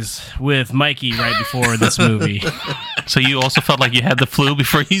Guys with Mikey right before this movie. So you also felt like you had the flu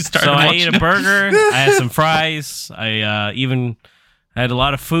before you started So I watching ate a burger. I had some fries. I even had a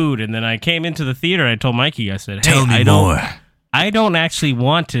lot of food. And then I came into the theater and I told Mikey, I said, hey, I don't actually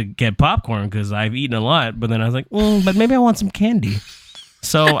want to get popcorn because I've eaten a lot. But then I was like, but maybe I want some candy.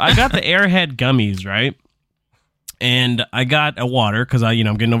 So I got the Airhead gummies, right? And I got a water because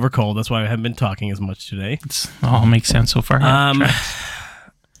I'm getting over cold. That's why I haven't been talking as much today. It all makes sense so far.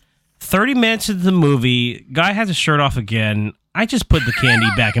 30 minutes into the movie, guy has his shirt off again. I just put the candy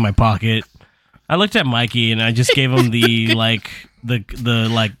back in my pocket. I looked at Mikey and I just gave him the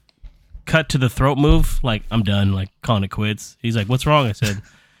the cut to the throat move. Like, I'm done, like calling it quits. He's like, what's wrong? I said,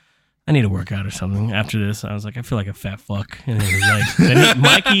 I need to work out or something. After this, I was like, I feel like a fat fuck. And he was like,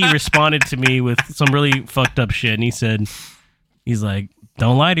 Mikey responded to me with some really fucked up shit. And he's like,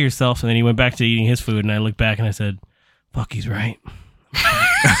 don't lie to yourself. And then he went back to eating his food. And I looked back and I said, fuck, he's right.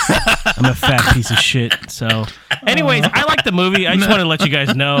 I'm a fat piece of shit. So, anyways, I like the movie. I just want to let you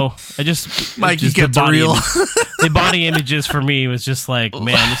guys know. Mikey gets real. The body images for me was just like,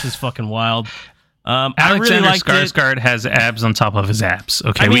 man, this is fucking wild. I Alexander really liked Skarsgård has abs on top of his abs.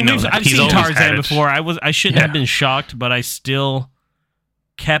 Okay, I mean, we know that. I've He's seen always had Tarzan it. before. I shouldn't have been shocked, but I still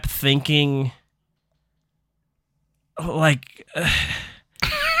kept thinking, like,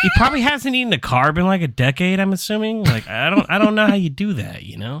 he probably hasn't eaten a carb in like a decade. I'm assuming. Like, I don't know how you do that.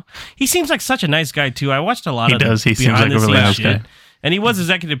 You know, he seems like such a nice guy too. I watched a lot He of does. He seems like a really nice guy. and he was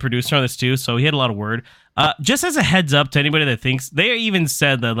executive producer on this too, so he had a lot of word. Just as a heads up to anybody that thinks, they even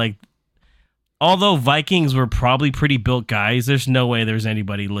said that like, although Vikings were probably pretty built guys, there's no way there's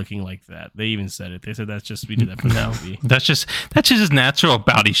anybody looking like that. They even said it. They said we did that for the movie. That's just his natural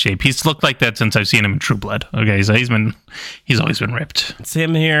body shape. He's looked like that since I've seen him in True Blood. Okay, so he's always been ripped. It's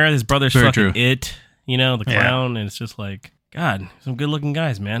him here. His brother's Very fucking true. it. You know, the clown, and it's just like, God, some good looking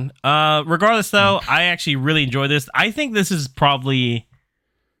guys, man. Regardless, though, I actually really enjoy this. I think this is probably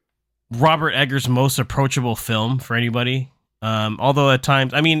Robert Eggers' most approachable film for anybody. Although at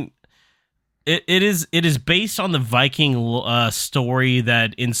times, I mean, it is based on the Viking story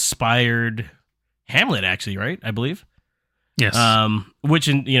that inspired Hamlet, actually, right? I believe. Yes. Which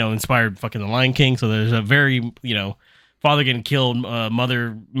inspired fucking The Lion King. So there's a very father getting killed,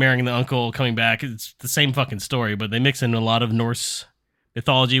 mother marrying the uncle, coming back. It's the same fucking story, but they mix in a lot of Norse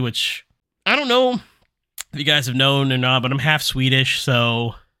mythology, which I don't know if you guys have known or not, but I'm half Swedish,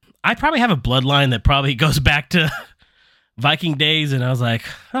 so I probably have a bloodline that probably goes back to Viking days, and I was like,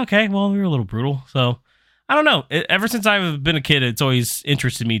 okay, well, we were a little brutal. So I don't know. Ever since I've been a kid, it's always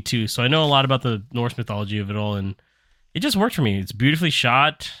interested me too. So I know a lot about the Norse mythology of it all, and it just worked for me. It's beautifully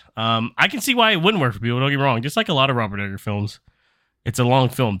shot. I can see why it wouldn't work for people. Don't get me wrong. Just like a lot of Robert Eggers films, it's a long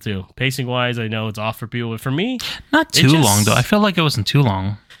film too. Pacing wise, I know it's off for people, but for me, not too long though. I feel like it wasn't too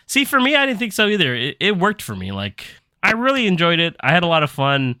long. See, for me, I didn't think so either. It worked for me. Like, I really enjoyed it. I had a lot of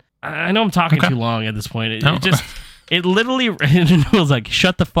fun. I know I'm talking too long at this point. It literally was like,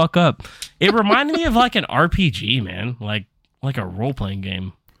 shut the fuck up. It reminded me of like an RPG, man. Like a role playing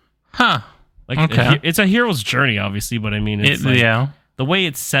game. Huh. Like okay. It's a hero's journey, obviously, but I mean, it's the way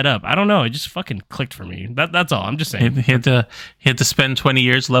it's set up. I don't know. It just fucking clicked for me. That's all. I'm just saying. He had to spend 20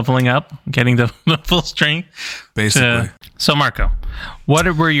 years leveling up, getting the full strength. Basically. So, Marco, what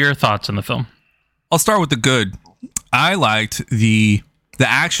were your thoughts on the film? I'll start with the good. I liked the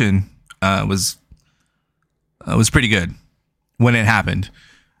action was pretty good when it happened.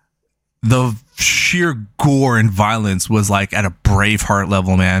 The sheer gore and violence was like at a Braveheart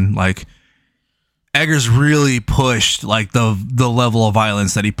level, man. Like, Eggers really pushed like the level of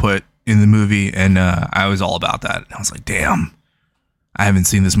violence that he put in the movie, and I was all about that. I was like, damn, I haven't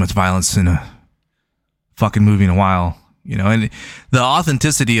seen this much violence in a fucking movie in a while, and the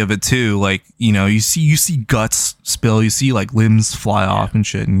authenticity of it too. Like, you see guts spill, you see like limbs fly off and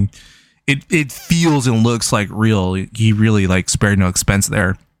shit, and it feels and looks like real. He really like spared no expense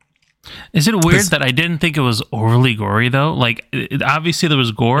there. Is it weird that I didn't think it was overly gory though? Like, obviously there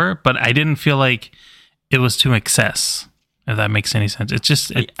was gore, but I didn't feel like it was to excess. If that makes any sense, it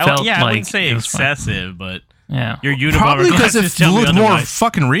felt like I wouldn't say it was fine. excessive, but Yeah, your Unabomber Probably because glasses it tell me looked more otherwise.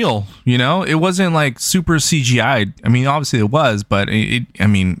 fucking real. You know, it wasn't like super CGI'd. I mean, obviously it was, but it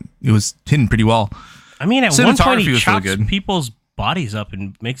was hidden pretty well. I mean, at one point Cinematography he was really chops good. people's bodies up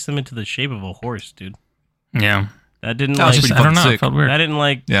and makes them into the shape of a horse, dude. yeah. That didn't That was like. pretty I don't know. fucking It sick. felt weird. That didn't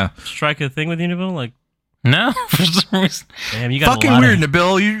like Yeah, strike a thing with Unibel. Like, No, for some reason. damn, you got fucking a lot weird, Of,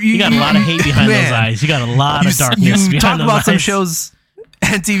 Nabil. you got a lot of hate behind those Man. eyes. You got a lot of darkness You behind talk those about some eyes. shows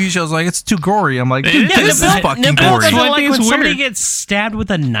and TV shows like it's too gory. I'm like, dude, Yeah, this is Nabil- fucking Nabil gory. doesn't Well, I like think when it's somebody weird. gets stabbed with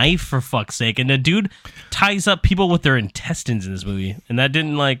a knife, for fuck's sake, and the dude ties up people with their intestines in this movie, and that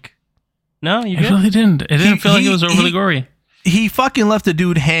didn't like. No, you It good? really didn't. It didn't feel like it was overly he- gory. He fucking left a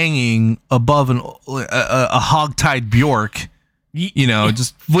dude hanging above a hog-tied Bjork. You know,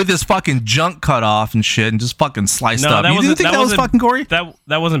 just with his fucking junk cut off and shit, and just fucking sliced up. You didn't think that was wasn't- fucking gory? That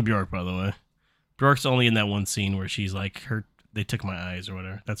wasn't Bjork, by the way. Bjork's only in that one scene where she's like, they took my eyes or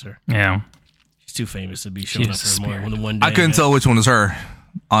whatever. That's her. Yeah. She's too famous to be showing up She's a for more spirit. than one day. I couldn't tell which one was her,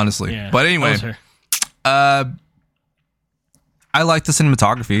 honestly. Yeah, But that anyway, was her. I liked the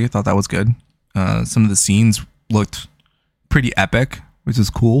cinematography. I thought that was good. Some of the scenes looked pretty epic, which is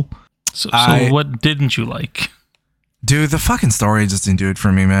cool. So I- what didn't you like? Dude, the fucking story just didn't do it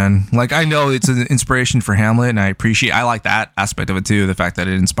for me, man. Like, I know it's an inspiration for Hamlet, and I like that aspect of it too. The fact that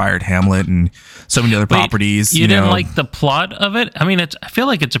it inspired Hamlet and so many other properties. You didn't know. like the plot of it? I mean, I feel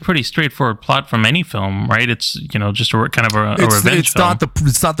like it's a pretty straightforward plot from any film, right? It's just a kind of a revenge It's film.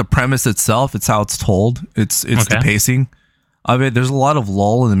 it's not the premise itself. It's how it's told. It's the Okay. pacing of it. There's a lot of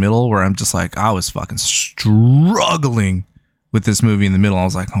lull in the middle where I'm just like, I was fucking struggling with this movie in the middle. I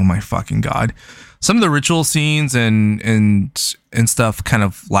was like, oh my fucking god. Some of the ritual scenes and stuff kind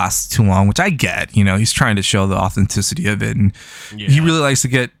of lasts too long, which I get. You know, he's trying to show the authenticity of it, and he really likes to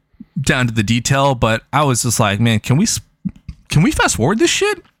get down to the detail. But I was just like, man, can we fast forward this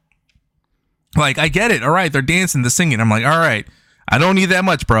shit? Like, I get it. All right, they're dancing, they're singing. I'm like, all right, I don't need that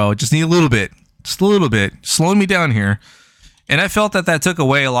much, bro. Just need a little bit, slowing me down here. And I felt that took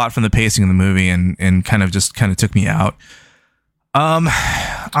away a lot from the pacing of the movie, and kind of took me out. Anya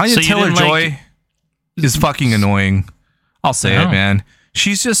So you didn't Taylor-Joy is fucking annoying. I'll say it, man.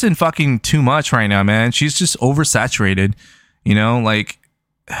 She's just in fucking too much right now, man. She's just oversaturated. You know, like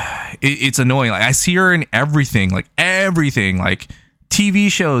it's annoying. Like, I see her in everything, like TV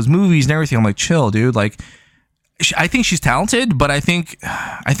shows, movies, and everything. I'm like, chill, dude. Like, I think she's talented, but I think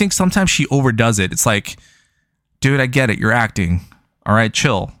sometimes she overdoes it. It's like, dude, I get it. You're acting. All right,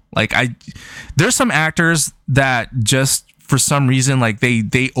 chill. Like, there's some actors that just, for some reason, like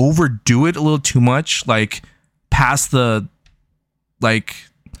they overdo it a little too much, like past a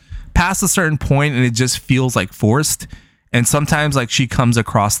certain point, and it just feels like forced. And sometimes, like, she comes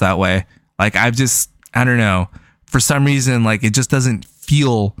across that way. Like, I don't know, for some reason, like, it just doesn't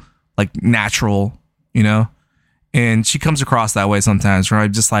feel like natural, you know. And she comes across that way sometimes, where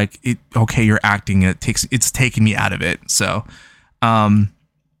I'm just like, okay, you're acting. It's taking me out of it. So, I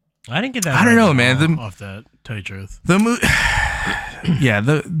didn't get that. I don't know, man. Off that, tell you the truth. The movie, yeah,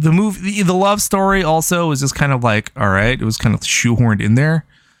 the movie, the love story also was just kind of like, all right, it was kind of shoehorned in there.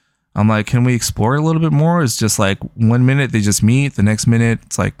 I'm like, can we explore it a little bit more? It's just like 1 minute they just meet, the next minute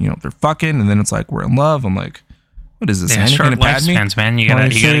it's like, you know, they're fucking, and then it's like we're in love. I'm like, what is this? Yeah, Anakin short and Padme? lifespans, man. You gotta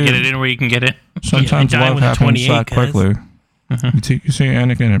get it in where you can get it. Sometimes Yeah, I died love with a happens 28, that guys. quickly. You see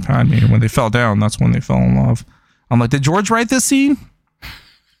Anakin and Padme, when they fell down, that's when they fell in love. I'm like, did George write this scene?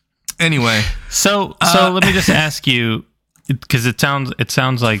 Anyway, So let me just ask you, because it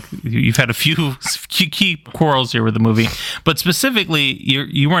sounds like you've had a few key quarrels here with the movie, but specifically,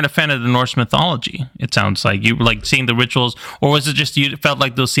 you weren't a fan of the Norse mythology. It sounds like you like seeing the rituals, or was it just you felt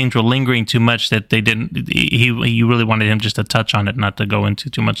like those scenes were lingering too much that they didn't? You really wanted him just to touch on it, not to go into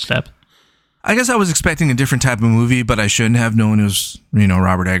too much depth. I guess I was expecting a different type of movie, but I shouldn't have known it was, you know,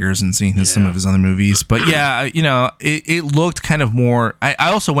 Robert Eggers and seen some of his other movies. But yeah, you know, it looked kind of more. I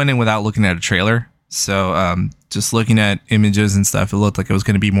also went in without looking at a trailer, so just looking at images and stuff, it looked like it was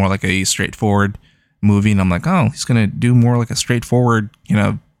going to be more like a straightforward movie, and I'm like, oh, he's going to do more like a straightforward, you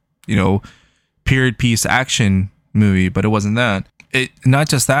know, period piece action movie, but it wasn't that. Not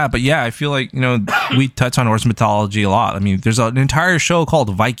just that, but yeah, I feel like, you know, we touch on Norse mythology a lot. I mean, there's an entire show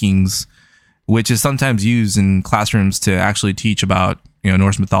called Vikings, which is sometimes used in classrooms to actually teach about, you know,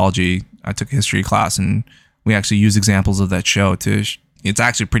 Norse mythology. I took a history class, and we actually use examples of that show it's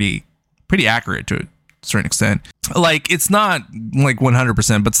actually pretty accurate to a certain extent. Like, it's not like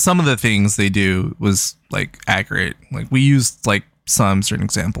 100%, but some of the things they do was like accurate. Like, we used like some certain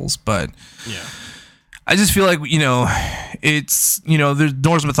examples, but yeah, I just feel like, you know, It's, there's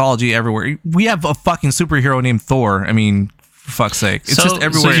Norse mythology everywhere. We have a fucking superhero named Thor. I mean, for fuck's sake. It's just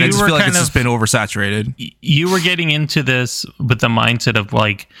everywhere. And I just feel like it's just been oversaturated. You were getting into this with the mindset of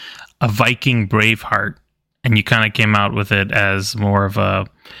like a Viking Braveheart, and you kind of came out with it as more of a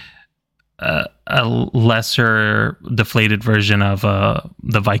lesser deflated version of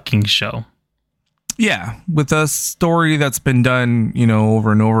the Viking show. Yeah, with a story that's been done,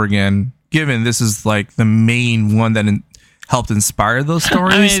 over and over again. Given this is like the main one that helped inspire those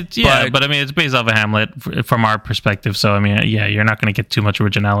stories. But I mean, it's based off of Hamlet from our perspective. So I mean, you're not going to get too much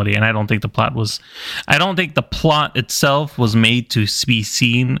originality, and I don't think the plot itself was made to be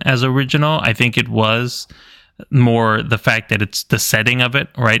seen as original. I think it was more the fact that it's the setting of it,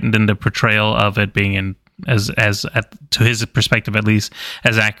 right, and then the portrayal of it being in to his perspective at least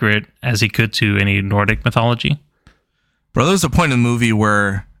as accurate as he could to any Nordic mythology. Bro, there's a point in the movie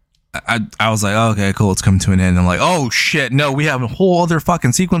where I was like, oh, okay, cool, it's coming to an end. I'm like, oh shit, no, we have a whole other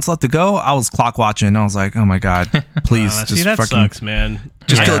fucking sequence left to go. I was clock watching. I was like, oh my god, please, just that fucking sucks, man.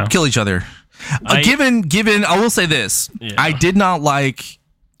 Just kill each other. Given, I will say this, I did not like,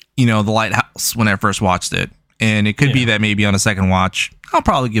 The Lighthouse when I first watched it, and it could be that maybe on a second watch, I'll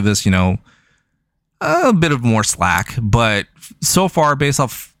probably give this, a bit of more slack. But so far, based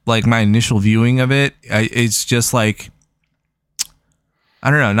off like my initial viewing of it, it's just like, I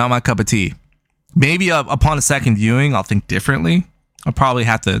don't know, not my cup of tea. Maybe upon a second viewing, I'll think differently. I'll probably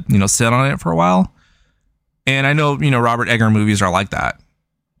have to, sit on it for a while. And I know, Robert Eggers movies are like that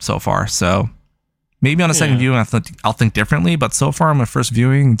so far. So maybe on a second viewing, I'll think differently. But so far, on my first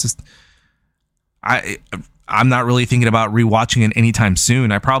viewing, I'm not really thinking about rewatching it anytime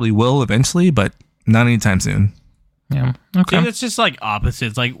soon. I probably will eventually, but not anytime soon. Yeah. Okay. See, it's just like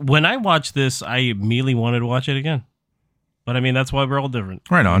opposites. Like when I watched this, I immediately wanted to watch it again. But I mean, that's why we're all different.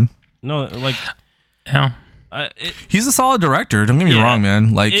 Right on. No, like, yeah. He's a solid director. Don't get me wrong,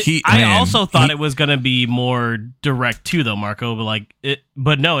 man. Like I also thought it was gonna be more direct too, though, Marco.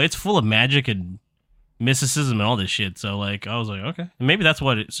 But no, it's full of magic and mysticism and all this shit. So like, I was like, okay, and maybe that's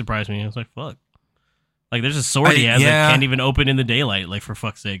what it surprised me. I was like, fuck. Like, there's a sword he has that can't even open in the daylight. Like, for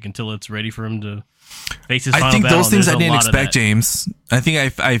fuck's sake, until it's ready for him to face his final battle. I think those things I didn't expect, James. I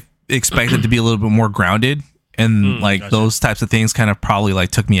think I expected to be a little bit more grounded. And those types of things kind of probably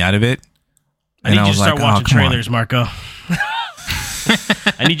like took me out of it. I need you to start watching trailers, Marco.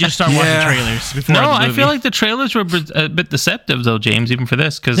 I need you to start watching trailers before the movie. I feel like the trailers were a bit deceptive, though, James, even for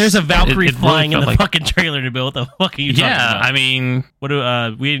this. Cause there's a Valkyrie flying in the fucking trailer, to Bill. What the fuck are you talking about? Yeah, I mean...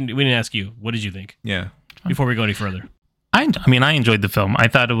 we didn't ask you. What did you think? Yeah. Before we go any further. I enjoyed the film. I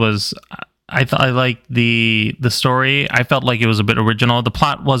thought it was... I liked the story. I felt like it was a bit original. The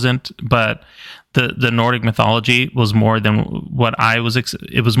plot wasn't, but... The Nordic mythology was more than what I was.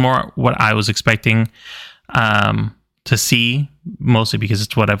 It was more what I was expecting to see, mostly because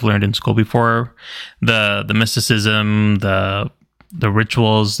it's what I've learned in school before. The mysticism, the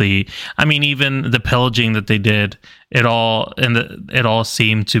rituals, even the pillaging that they did. It all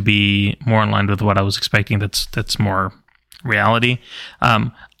seemed to be more in line with what I was expecting. That's more reality.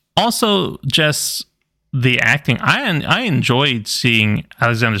 Also, just the acting, I enjoyed seeing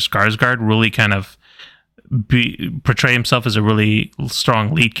Alexander Skarsgård really kind of portray himself as a really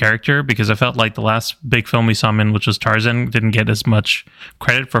strong lead character, because I felt like the last big film we saw him in, which was Tarzan, didn't get as much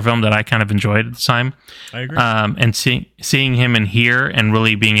credit for a film that I kind of enjoyed at the time. I agree. And seeing him in here and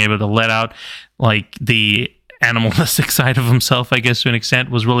really being able to let out like the animalistic side of himself, I guess to an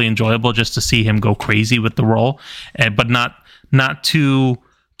extent, was really enjoyable, just to see him go crazy with the role, but not too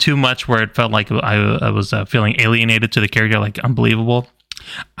much where it felt like I was feeling alienated to the character, like unbelievable.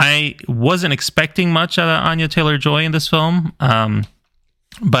 I wasn't expecting much out of Anya Taylor-Joy in this film,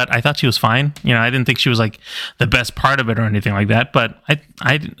 but I thought she was fine. I didn't think she was like the best part of it or anything like that, but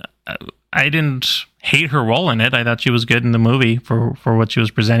I didn't hate her role in it. I thought she was good in the movie for what she was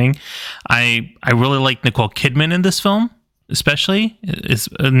presenting. I really liked Nicole Kidman in this film, especially is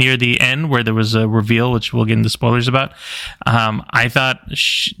near the end where there was a reveal, which we'll get into spoilers about. I thought,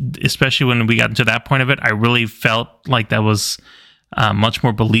 especially when we got into that point of it, I really felt like that was much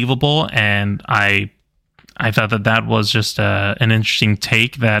more believable, and I thought that was just an interesting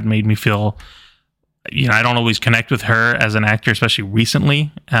take that made me feel, I don't always connect with her as an actor, especially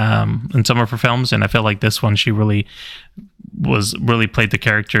recently in some of her films, and I felt like this one she really played the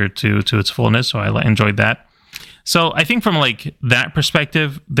character to its fullness, so I enjoyed that. So I think from like that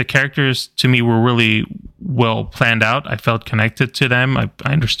perspective, the characters to me were really well planned out. I felt connected to them. I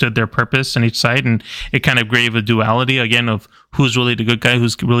understood their purpose on each side, and it kind of gave a duality again of who's really the good guy,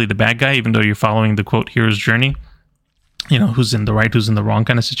 who's really the bad guy, even though you're following the quote hero's journey. Who's in the right, who's in the wrong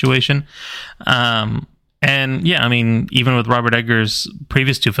kind of situation. And yeah, I mean, even with Robert Eggers'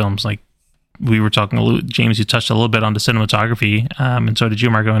 previous two films, like we were talking, James, you touched a little bit on the cinematography, and so did you,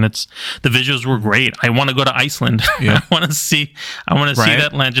 Marco. And the visuals were great. I want to go to Iceland. Yeah. I want to see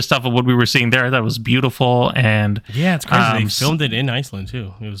that land just off of what we were seeing there. I thought it was beautiful, and yeah, it's crazy. They filmed it in Iceland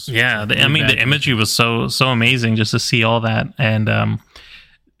too. It was the imagery was so amazing just to see all that, and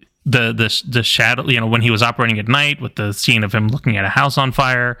the shadow, when he was operating at night with the scene of him looking at a house on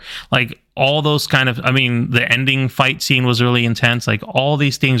fire, like all those kind of, I mean, the ending fight scene was really intense. Like all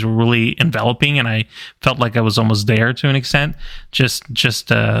these things were really enveloping, and I felt like I was almost there to an extent, just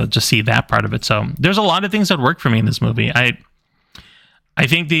see that part of it. So there's a lot of things that work for me in this movie. I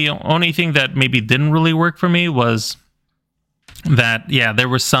think the only thing that maybe didn't really work for me was that, yeah, there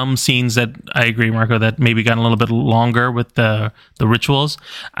were some scenes that I agree, Marco, that maybe got a little bit longer with the rituals.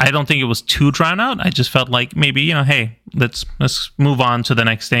 I don't think it was too drawn out. I just felt like maybe, hey, let's move on to the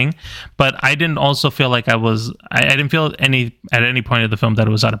next thing. But I didn't also feel like I didn't feel at any point of the film that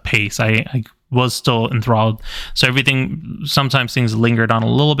it was out of pace. I was still enthralled. So sometimes things lingered on a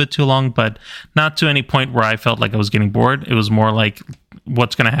little bit too long, but not to any point where I felt like I was getting bored. It was more like,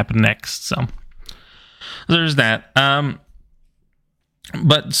 what's going to happen next? So there's that.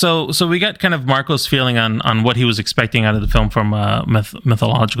 But so we got kind of Marco's feeling on what he was expecting out of the film from a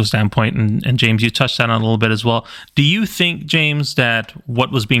mythological standpoint, and James, you touched on it a little bit as well. Do you think, James, that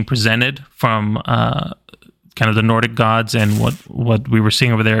what was being presented from kind of the Nordic gods and what we were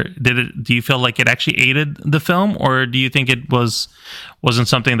seeing over there, do you feel like it actually aided the film, or do you think it wasn't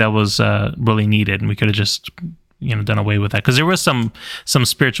something that was really needed and we could have just done away with that? Because there was some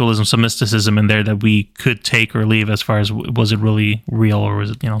spiritualism, some mysticism in there that we could take or leave as far as, was it really real or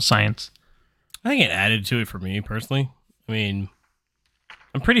was it science? I think it added to it for me personally. I mean,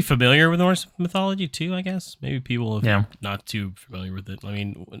 I'm pretty familiar with Norse mythology too, I guess. Maybe people are not too familiar with it. I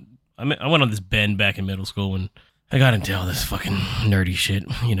mean, I went on this bend back in middle school when I got into all this fucking nerdy shit.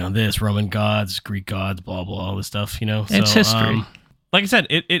 This Roman gods, Greek gods, blah blah, all this stuff. It's history. Like I said,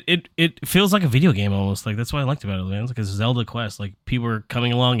 it feels like a video game almost. Like that's what I liked about it, man. It's like a Zelda quest. Like people are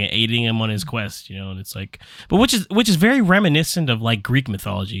coming along and aiding him on his quest, and it's like, but which is very reminiscent of like Greek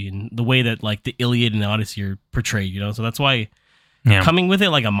mythology and the way that like the Iliad and the Odyssey are portrayed, So that's why coming with it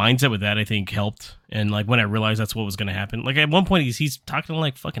like a mindset with that, I think helped. And like when I realized that's what was going to happen, like at one point he's talking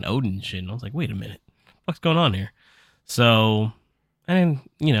like fucking Odin and shit, and I was like, wait a minute, what's going on here? So, and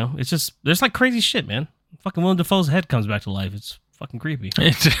it's just there's like crazy shit, man. Fucking Willem Dafoe's head comes back to life. It's fucking creepy.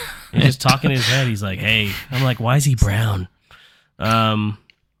 He's just talking in his head. He's like, "Hey," I'm like, "Why is he brown?"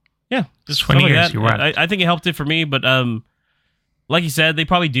 Yeah, just 20 years. That. You're right. I think it helped it for me, but like you said, they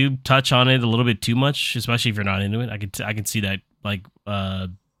probably do touch on it a little bit too much, especially if you're not into it. I can see that like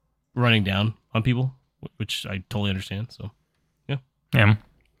running down on people, which I totally understand. So, yeah.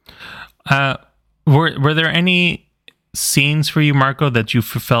 Were there any scenes for you, Marco, that you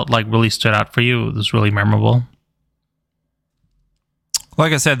felt like really stood out for you? It was really memorable.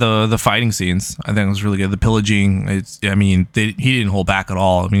 Like I said, the fighting scenes, I think was really good. The pillaging, he didn't hold back at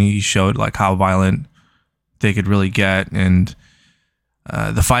all. I mean, he showed like how violent they could really get, and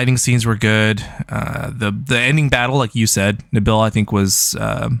the fighting scenes were good. The ending battle, like you said, Nabil, I think was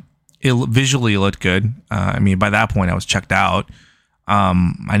visually looked good. By that point, I was checked out. I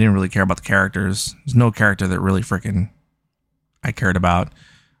didn't really care about the characters. There's no character that really freaking I cared about.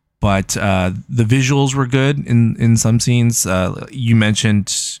 But the visuals were good in some scenes. You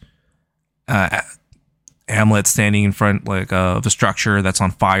mentioned Hamlet standing in front of the structure that's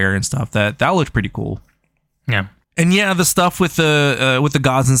on fire and stuff. That looked pretty cool. Yeah. And yeah, the stuff with the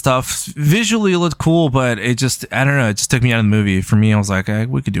gods and stuff visually looked cool, but it just, I don't know, it just took me out of the movie. For me, I was like,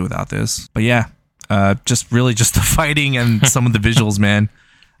 we could do without this. But yeah, just the fighting and some of the visuals, man.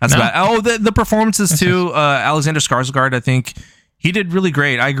 That's about. Oh, the performances too. Alexander Skarsgård, I think. He did really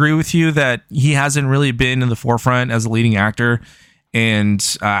great. I agree with you that he hasn't really been in the forefront as a leading actor. And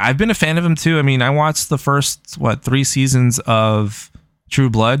I've been a fan of him too. I mean, I watched the first, 3 seasons of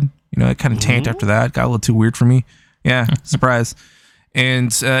True Blood. It kind of tanked after that. Got a little too weird for me. Yeah, surprise.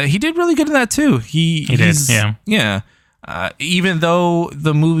 And he did really good in that too. He did, yeah. Yeah. Even though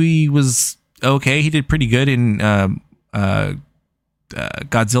the movie was okay, he did pretty good in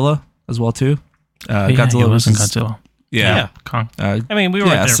Godzilla as well too. Godzilla was in Godzilla. Yeah. Kong. We were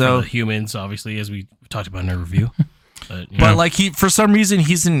right there for the humans, obviously, as we talked about in our review. But like for some reason,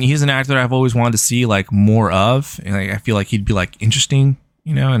 he's an actor I've always wanted to see like more of, and I feel like he'd be like interesting,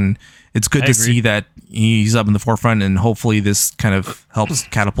 and it's good to see that he's up in the forefront, and hopefully this kind of helps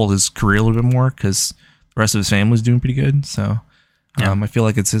catapult his career a little bit more because the rest of his family's doing pretty good. So I feel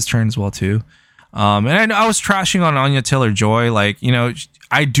like it's his turn as well too. And I know I was trashing on Anya Taylor-Joy. Like, you know,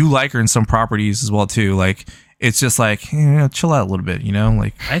 I do like her in some properties as well too. Like, it's just like, chill out a little bit, you know.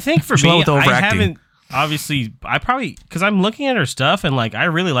 Like, I think for me, I haven't obviously. I probably because I'm looking at her stuff and like I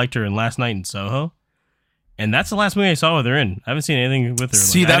really liked her in Last Night in Soho, and that's the last movie I saw with her in. I haven't seen anything with her.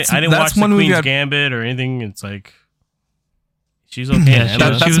 See, like, I didn't watch the Queen's Gambit or anything. It's like she's okay. Yeah,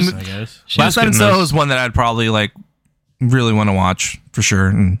 I guess. Last Night in Soho is one that I'd probably like really want to watch for sure.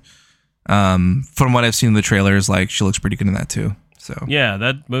 And from what I've seen in the trailers, like she looks pretty good in that too. So yeah,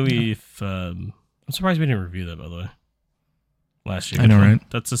 that movie. I'm surprised we didn't review that, by the way. Last year, I know, right?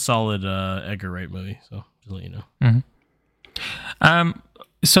 That's a solid Edgar Wright movie. So just to let you know. Mm-hmm.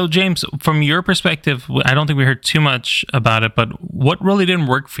 So James, from your perspective, I don't think we heard too much about it, but what really didn't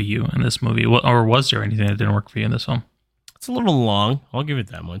work for you in this movie, or was there anything that didn't work for you in this film? It's a little long. I'll give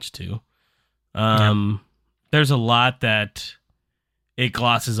it that much too. There's a lot that it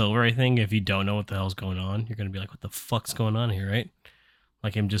glosses over. I think if you don't know what the hell's going on, you're gonna be like, "What the fuck's going on here?" Right?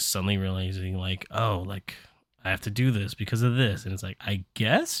 Like him just suddenly realizing, like, "Oh, like I have to do this because of this," and it's like, I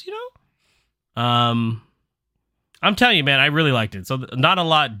guess, you know. I'm telling you, man, I really liked it. So not a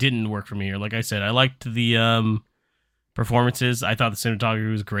lot didn't work for me. Or like I said, I liked the performances. I thought the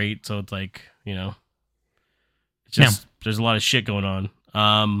cinematography was great. So it's like, you know, it's just there's a lot of shit going on.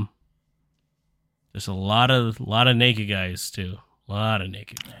 There's a lot of naked guys too. A lot of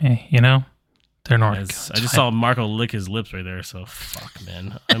naked. Hey, you know, they're Nordic. I just saw Marco lick his lips right there. So fuck,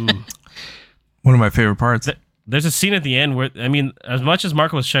 man. one of my favorite parts. There's a scene at the end where, I mean, as much as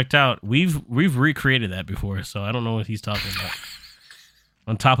Marco was checked out, we've recreated that before, so I don't know what he's talking about.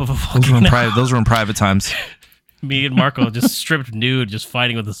 On top of a fucking... Those were in private times. Me and Marco just stripped nude, just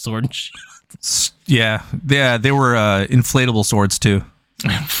fighting with a sword and shit. Yeah, they were inflatable swords too.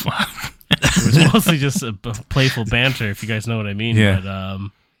 It was mostly just a playful banter, if you guys know what I mean. Yeah.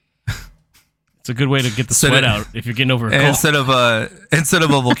 But it's a good way to get the sweat out if you're getting over a cold. Instead of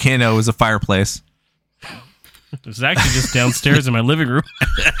a volcano, it was a fireplace. It was actually just downstairs in my living room.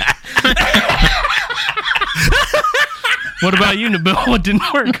 What about you, Nabil? What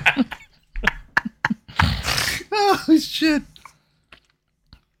didn't work? Oh, shit.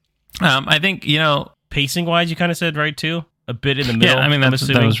 I think, you know... Pacing-wise, you kind of said, right, too? A bit in the middle. Yeah, I mean, that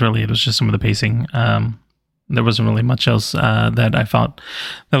was really... It was just some of the pacing. There wasn't really much else that I felt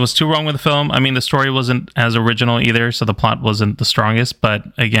that was too wrong with the film. I mean, the story wasn't as original either, so the plot wasn't the strongest. But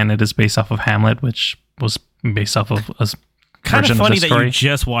again, it is based off of Hamlet, which was based off of a kind version of funny of the that story. you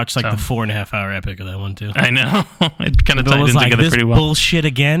just watched like the 4.5 hour epic of that one too. I know. It kind of tied in together this pretty well. Bullshit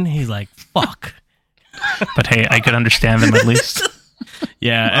again. He's like, fuck. But hey, I could understand them at least.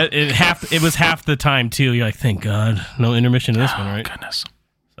 Yeah, it was half the time too. You're like, thank God, no intermission in this one, right? Goodness.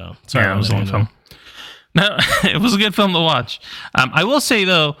 So sorry, it was a long film. No, it was a good film to watch. I will say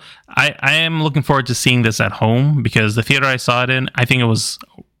though, I am looking forward to seeing this at home because the theater I saw it in, I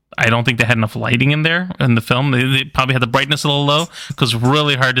don't think they had enough lighting in there in the film. They probably had the brightness a little low because it's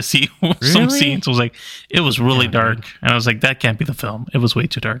really hard to see some scenes. It was really dark, and I was like, that can't be the film. It was way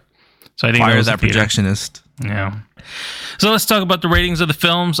too dark. So I think fire that projectionist. Yeah. So let's talk about the ratings of the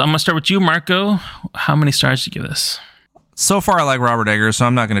films. I'm gonna start with you, Marco. How many stars do you give this? So far, I like Robert Eggers, so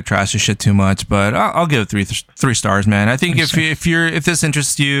I'm not going to trash his shit too much, but I'll give it three stars, man. I think if this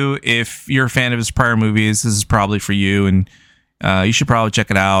interests you, if you're a fan of his prior movies, this is probably for you, and you should probably check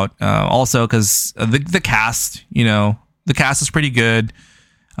it out. Also, because the cast, the cast is pretty good.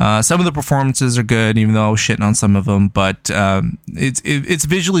 Some of the performances are good, even though I was shitting on some of them, but it's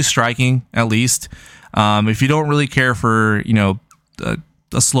visually striking, at least. If you don't really care for a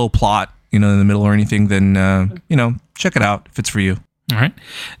slow plot, in the middle or anything, then check it out if it's for you. All right,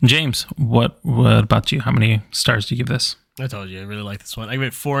 James, what about you? How many stars do you give this? I told you I really like this one. I give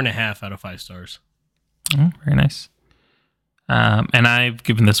it 4.5 out of 5 stars. Oh, very nice. And I've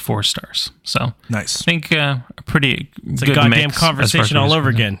given this 4 stars. So nice. I think a pretty it's good a goddamn mix conversation all over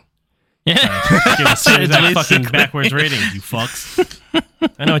again. Yeah, give us that fucking backwards rating, you fucks.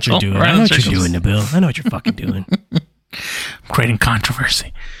 I know what you're doing. I know what you're doing, Nabil. I know what you're fucking doing. Creating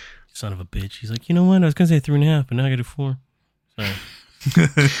controversy. Son of a bitch. He's like, you know what? I was gonna say 3.5, but now I got to 4. Sorry.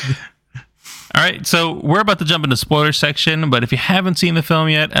 All right, so we're about to jump into spoiler section, but if you haven't seen the film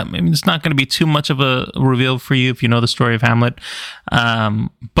yet, it's not going to be too much of a reveal for you if you know the story of Hamlet.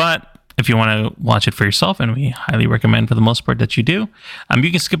 But if you want to watch it for yourself, and we highly recommend for the most part that you do, you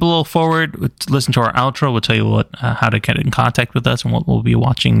can skip a little forward, listen to our outro. We'll tell you how to get in contact with us and what we'll be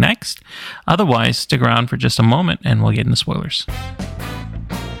watching next. Otherwise, stick around for just a moment, and we'll get into spoilers.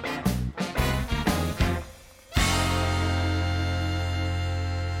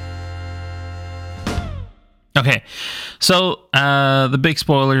 Okay, so the big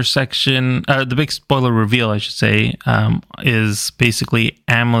spoiler section, the big spoiler reveal, I should say, is basically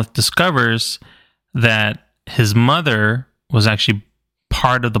Amleth discovers that his mother was actually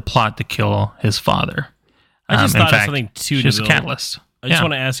part of the plot to kill his father. I just thought of something too. She was a catalyst. I just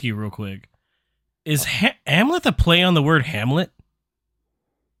want to ask you real quick: is Amleth a play on the word Hamlet?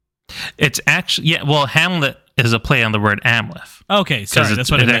 It's actually Hamlet is a play on the word Amleth. Okay, sorry,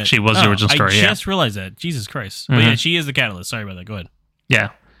 that's what it actually was the original story. I just realized that. Jesus Christ! But yeah, she is the catalyst. Sorry about that. Go ahead.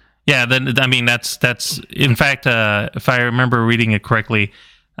 Yeah. Then I mean that's in fact, if I remember reading it correctly,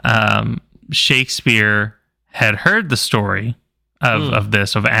 Shakespeare had heard the story of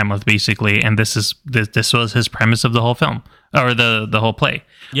Amleth basically, and this was his premise of the whole film or the whole play.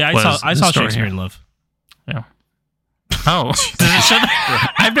 Yeah, I saw Shakespeare in Love. Yeah. Oh,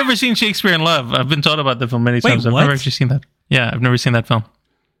 I've never seen Shakespeare in Love. I've been told about the film many times. I've never actually seen that. Yeah, I've never seen that film.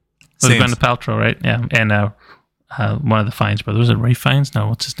 It was Gwyneth Paltrow, right? Yeah, and one of the Fiennes brothers. Was it Ray Fiennes? No,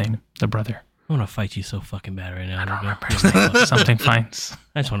 what's his name? The brother. I want to fight you so fucking bad right now. I don't remember his name. Something Fiennes.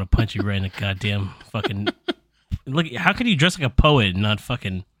 I just want to punch you right in the goddamn fucking. Look, how could you dress like a poet and not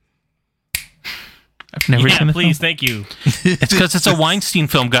fucking? I've never seen it. Please, thank you. It's because it's a Weinstein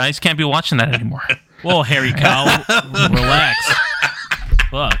film, guys. Can't be watching that anymore. Whoa, Harry Cow, relax.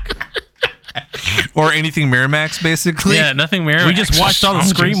 Fuck. Or anything Miramax, basically. Yeah, nothing Miramax. We just watched all the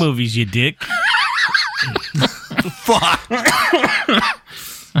Scream movies, you dick. Fuck.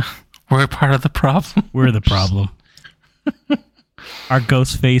 We're part of the problem. We're the problem. Our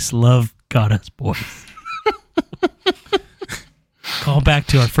ghost face love got us, boys. Call back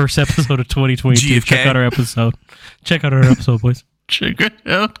to our first episode of 2022. GFK. Check out our episode. Check out our episode, boys. Check it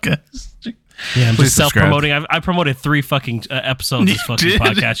out, guys. Yeah, I'm Please just self-promoting. I promoted 3 fucking episodes of this fucking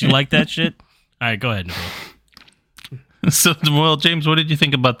podcast. You like that shit? All right, go ahead, Nicole. So, well, James, what did you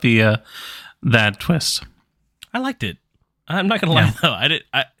think about the that twist? I liked it. I'm not gonna lie though.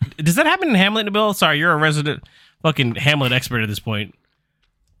 Does that happen in Hamlet, Nabil? Sorry, you're a resident fucking Hamlet expert at this point.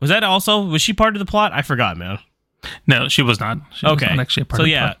 Was she part of the plot? I forgot, man. No, she was not. She was not actually a part of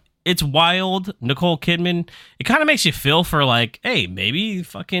the plot. It's wild. Nicole Kidman. It kind of makes you feel for like, hey, maybe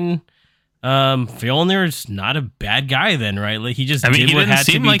fucking Fjolnir's not a bad guy then, right? Like he just did what had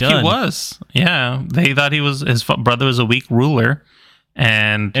to be done. He was. Yeah, they thought his brother was a weak ruler,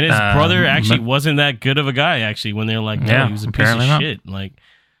 and his brother actually wasn't that good of a guy. Actually, when they're like, no, he was a piece of shit. Like,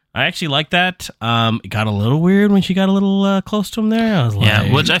 I actually like that. It got a little weird when she got a little close to him there. I was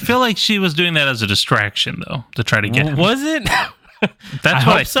like, which I feel like she was doing that as a distraction though, to try to get him. Was it? That's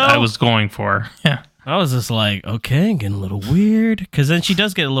what I was going for. Yeah. I was just like, okay, getting a little weird. Because then she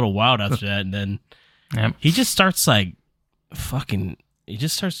does get a little wild after that. And then he just starts like he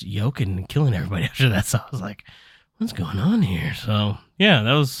just starts yoking and killing everybody after that. So I was like, what's going on here? So yeah,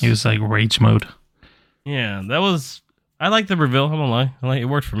 he was like rage mode. Yeah, I like the reveal. I'm gonna lie. It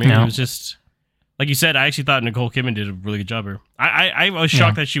worked for me. It was just, like you said, I actually thought Nicole Kidman did a really good job here. I was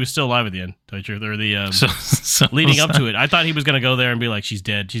shocked that she was still alive at the end, to tell you the truth, or leading up to it. I thought he was going to go there and be like, she's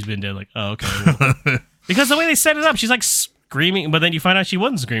dead. She's been dead. Like, oh, okay. Well. Because the way they set it up, she's like screaming, but then you find out she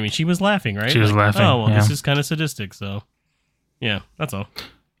wasn't screaming. She was laughing, right? She was laughing. Oh, well, this is kind of sadistic. So, yeah, that's all.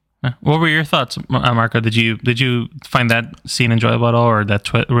 What were your thoughts, Marco? Did you find that scene enjoyable at all, or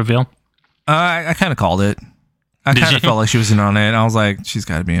that reveal? I kind of called it. I kind of felt like she was in on it. I was like, she's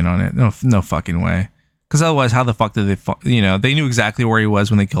got to be in on it. No fucking way. Because otherwise, how the fuck did they? They knew exactly where he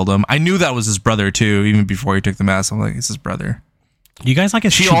was when they killed him. I knew that was his brother too, even before he took the mask. I'm like, it's his brother. You guys like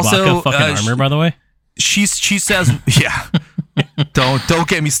his Chewbacca fucking armor, by the way? She says, yeah. Don't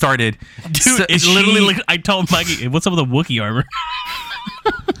get me started, dude. It's literally. I told Mikey, what's up with the Wookiee armor?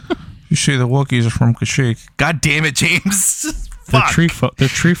 You see, the Wookiees are from Kashyyyk. God damn it, James. The tree folk,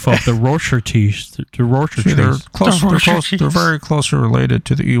 the Rorschach-tees. They're very closely related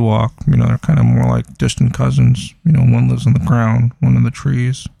to the Ewok. They're kind of more like distant cousins. One lives on the ground, one in the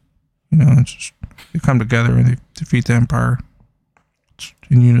trees. It's just, they come together and they defeat the Empire. It's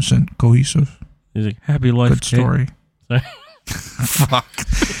in unison, cohesive. He's like, happy life. Good story. Fuck.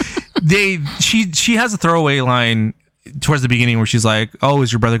 She has a throwaway line towards the beginning where she's like, "Oh,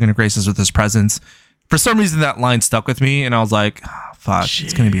 is your brother going to grace us with his presence?" For some reason, that line stuck with me, and I was like, oh, fuck, shit,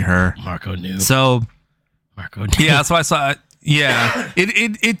 it's going to be her. Marco knew. Yeah, that's why I saw it. Yeah,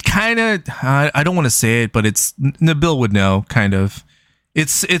 it kind of, I don't want to say it, but it's, Nabil would know, kind of.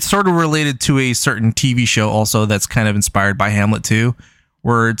 It's sort of related to a certain TV show also that's kind of inspired by Hamlet too,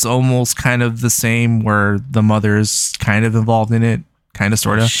 where it's almost kind of the same, where the mother is kind of involved in it, kind of,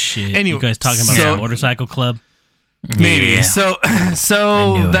 sort of. Shit, anyway, you guys talking about the motorcycle club? Maybe. Yeah. So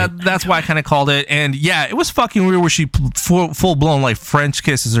that's why I kind of called it. And yeah, it was fucking weird where she full blown like French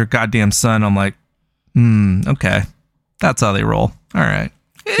kisses her goddamn son. I'm like, Okay. That's how they roll. All right.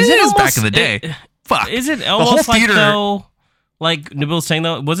 It is back in the day. Fuck. Is it almost like, though, like Nabil's saying,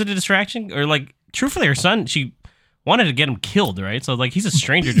 though, was it a distraction? Or, like, truthfully, her son, she wanted to get him killed, right? So, like, he's a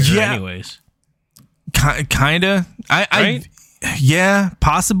stranger to her anyways. Kinda. Right? Yeah,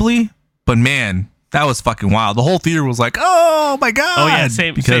 possibly. But, man, that was fucking wild. The whole theater was like, oh, my God. Oh, yeah,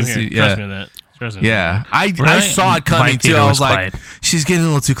 same here. Trust me on that. Yeah, I saw it coming too. I was like, she's getting a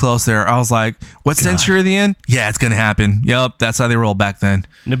little too close there. I was like, what censure at the end? Yeah, it's gonna happen. Yep, that's how they roll back then.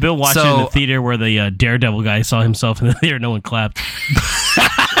 Nabil watched it in the theater where the Daredevil guy saw himself in the theater. No one clapped.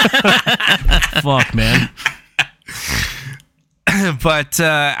 Fuck, man. But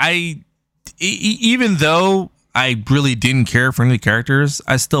even though I really didn't care for any of the characters,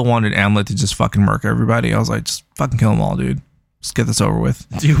 I still wanted Amlet to just fucking murk everybody. I was like, just fucking kill them all, dude. Just get this over with.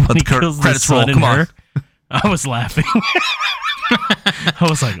 Dude, when he kills the son in her, I was laughing. I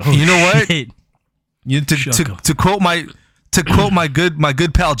was like, "Oh, you know what? Shit. To quote my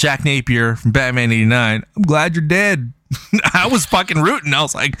good pal Jack Napier from Batman '89, I'm glad you're dead. I was fucking rooting. I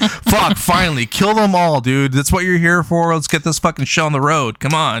was like, fuck, finally, kill them all, dude. That's what you're here for. Let's get this fucking show on the road.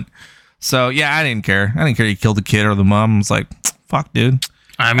 Come on. So yeah, I didn't care. I didn't care he killed the kid or the mom. I was like, fuck, dude.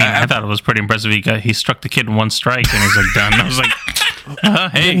 I mean, I thought it was pretty impressive. He struck the kid in one strike and he's like done. I was like,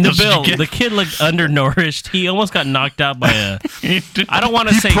 hey, Nabil, the kid looked undernourished. He almost got knocked out by a. I don't want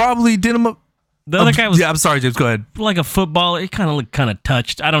to say. He probably did him. The other guy was. Yeah, I'm sorry, James. Go ahead. Like a footballer. He kind of looked kind of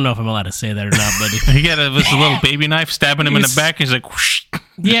touched. I don't know if I'm allowed to say that or not, but he got a little baby knife stabbing him in the back. He's like, whoosh.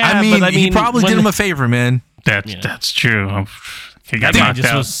 Yeah, I mean, he probably did him a favor, man. That's true. He got knocked knocked just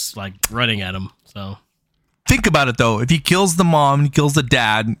out. Was like running at him. So. Think about it though. If he kills the mom and he kills the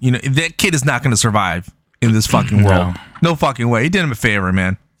dad, you know that kid is not going to survive in this fucking world. No fucking way. He did him a favor,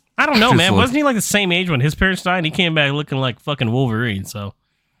 man. I don't know, man. Wasn't he like the same age when his parents died? And he came back looking like fucking Wolverine. So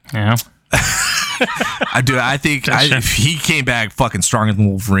yeah, I think if he came back fucking stronger than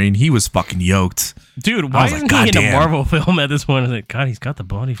Wolverine, he was fucking yoked. Dude, why isn't he in a Marvel film at this point? I was like, God, he's got the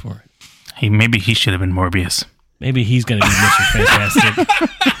body for it. Maybe he should have been Morbius. Maybe he's gonna be Mr. Fantastic.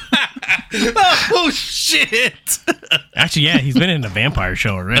 Oh shit! Actually, yeah, he's been in a vampire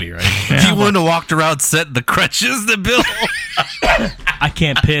show already, right? Yeah. He wouldn't have walked around setting the crutches to Bill. I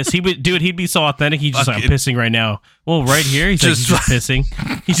can't piss. He'd be so authentic. He's just like, I'm pissing right now. Well, right here, he's just pissing.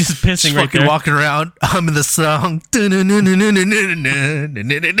 He's just pissing right there. Walking around, humming the song.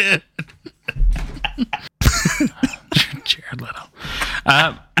 Jared Leto.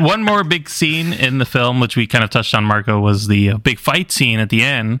 One more big scene in the film, which we kind of touched on, Marco, was the big fight scene at the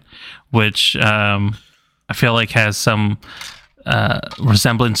end, which I feel like has some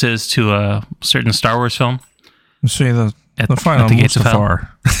resemblances to a certain Star Wars film. Let's see the final Mustafar.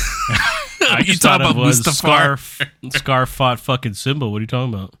 I just thought it was Scar fought fucking Simba. What are you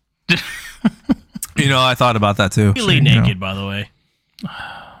talking about? You know, I thought about that too. Really naked, by the way.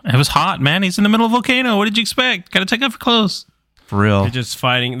 It was hot, man. He's in the middle of a volcano. What did you expect? Got to take off your clothes. For real. They're just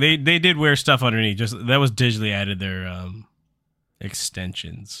fighting. They did wear stuff underneath. Just that was digitally added their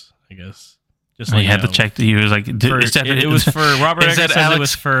extensions, I guess. Just like, had to check. He was like, it was for Robert Eggers. It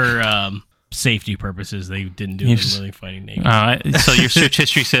was for safety purposes. They didn't do it really fighting naked. So your search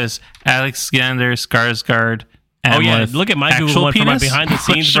history says Alexander Skarsgård. Oh yeah, look at my Google one for my behind the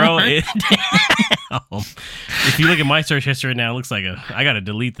scenes, bro. If you look at my search history now, it looks like I gotta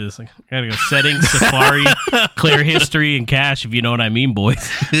delete this. I gotta go settings, Safari, clear history, and cache. If you know what I mean,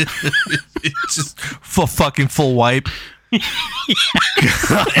 boys. It's just full wipe.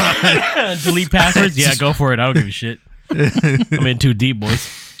 Delete passwords. Yeah, go for it. I don't give a shit. I'm in too deep, boys.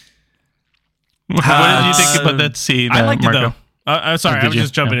 What did you think about that scene? I liked Marco? it though. Sorry, I was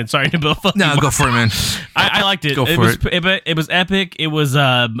just jumping in. Sorry, Nabil. No, go for it, man. I liked it. Go for it. It was epic. It was.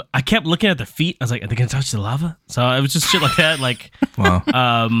 I kept looking at the feet. I was like, are they gonna touch the lava? So it was just shit like that. Like, wow.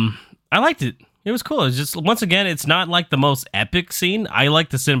 I liked it. It was cool. It's just once again, it's not like the most epic scene. I like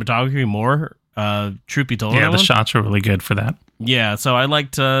the cinematography more. Truth be told, yeah, the shots were really good for that. Yeah, so I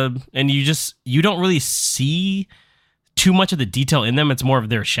liked, and you don't really see too much of the detail in them. It's more of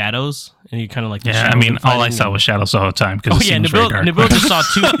their shadows, and you kind of like. Yeah, I mean, all I saw was shadows the whole time. Nabil just saw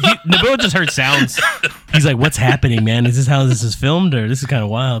two. Nabil just heard sounds. He's like, "What's happening, man? Is this how this is filmed, or this is kind of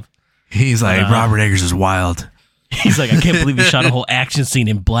wild?" He's like, Robert Eggers is wild. He's like, I can't believe he shot a whole action scene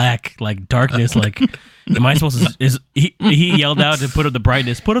in black, like darkness. Like, am I supposed to? He yelled out to put up the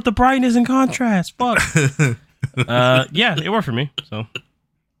brightness. Put up the brightness and contrast. Fuck. Yeah, it worked for me. So,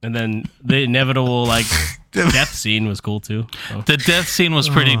 and then the inevitable like death scene was cool too. So. The death scene was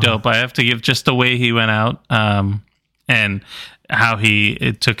pretty dope. I have to give just the way he went out, and how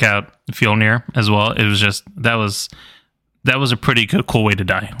it took out Fjolnir as well. It was just that was a pretty cool way to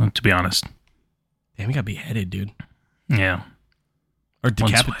die. To be honest. Damn, he got beheaded, dude. Yeah. Or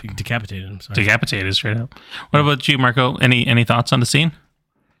decapitated. I'm sorry. Decapitated straight up. What about you, Marco? Any thoughts on the scene?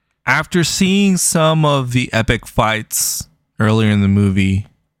 After seeing some of the epic fights earlier in the movie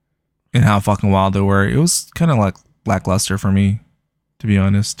and how fucking wild they were, it was kind of like lackluster for me, to be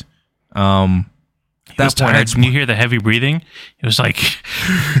honest. That point, when you hear the heavy breathing, it was like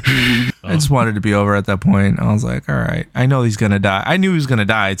I just wanted to be over at that point. I was like, all right, I know he's gonna die. I knew he was gonna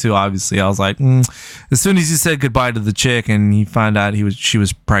die too, obviously. I was like, as soon as he said goodbye to the chick and he found out she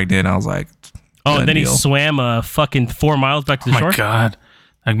was pregnant, I was like, and then he swam fucking 4 miles back to the shore. Oh my god,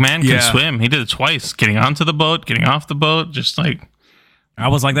 like man can swim. He did it twice, getting onto the boat, getting off the boat, just like. I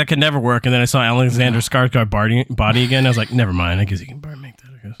was like, that could never work. And then I saw Alexander Skarsgård body again. I was like, never mind. I guess he can make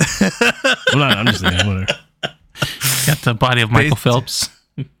that. I guess. I'm just saying, whatever. Got the body of Michael Phelps.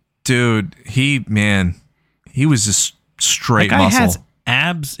 Dude, he was just straight that guy muscle. has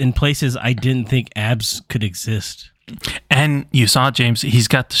abs in places I didn't think abs could exist. And you saw James, he's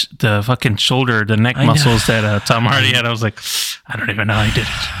got the fucking shoulder, the neck muscles that Tom Hardy had. I was like, I don't even know how he did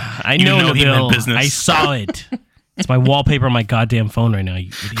it. I know he meant business. I saw it. It's my wallpaper on my goddamn phone right now,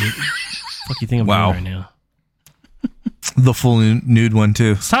 you idiot. Fuck you think I'm doing right now? The full nude one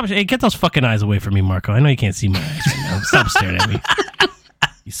too. Stop! Hey, get those fucking eyes away from me, Marco. I know you can't see my eyes right now. Stop staring at me.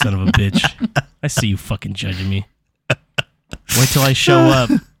 You son of a bitch. I see you fucking judging me. Wait till I show up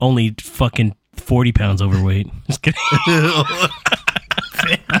only fucking 40 pounds overweight. Just kidding.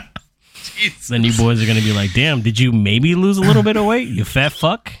 Then you boys are going to be like, damn, did you maybe lose a little bit of weight, you fat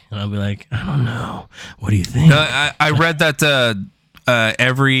fuck? And I'll be like, I don't know. What do you think? I read that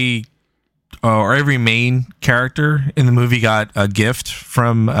every main character in the movie got a gift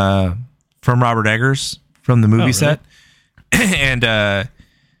from Robert Eggers from the movie set. And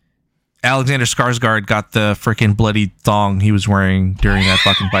Alexander Skarsgård got the freaking bloody thong he was wearing during that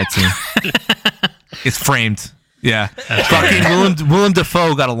fucking fight scene. It's framed. Yeah. Fucking Willem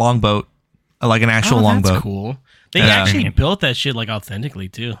Dafoe got a longboat. Like an actual longboat. That's cool. They actually built that shit like authentically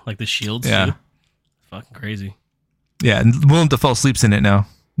too. Like the shields too. Fucking crazy. Yeah, and Willem Dafoe sleeps in it now.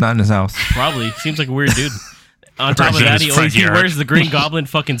 Not in his house. Probably. Seems like a weird dude. On top of that, he wears the Green Goblin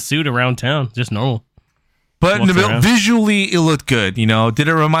fucking suit around town. Just normal. But visually, it looked good, you know? Did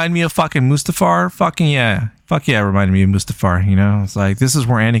it remind me of fucking Mustafar? Fucking yeah. Fuck yeah, it reminded me of Mustafar, you know? It's like, this is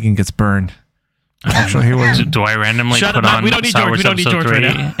where Anakin gets burned. Actually, he was. Do I randomly shut put on we don't need George. We don't need George right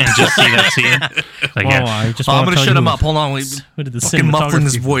now. And just see that scene? Like, I'm going to shut him up. Hold on. Fucking muffling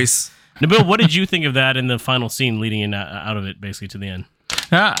his voice. Nabil, what did you think of that in the final scene leading in out of it, basically, to the end?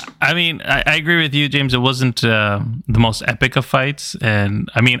 I mean, I agree with you, James. It wasn't the most epic of fights. And,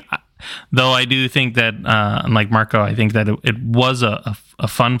 I mean, though I do think that, like Marco, I think that it was a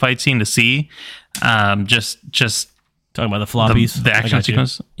fun fight scene to see. Just talking about the floppies. The action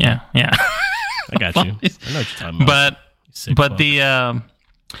sequence. Yeah. I got you. I know what you're talking about.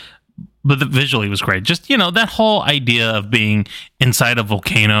 But the visually was great. Just, you know, that whole idea of being inside a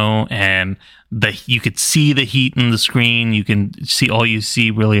volcano and you could see the heat in the screen. You can see, all you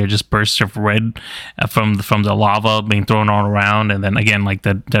see really are just bursts of red from the lava being thrown all around. And then again, like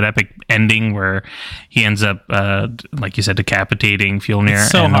that epic ending where he ends up, like you said, decapitating Fjolnir.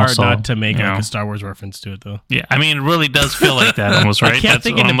 It's so and hard also, not to make like a Star Wars reference to it, though. Yeah, I mean, it really does feel like that almost, right? I kept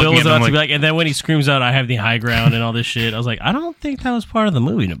thinking Nabil was about to be like, and then when he screams out, I have the high ground and all this shit, I was like, I don't think that was part of the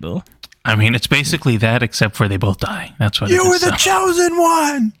movie, Nabil. I mean, it's basically that, except for they both die. That's what you were the chosen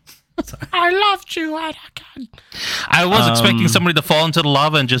one. I loved you, Anakin. I was expecting somebody to fall into the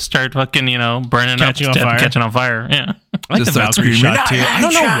lava and just start fucking, you know, catching on fire. Yeah, I like the Valkyrie shot too. I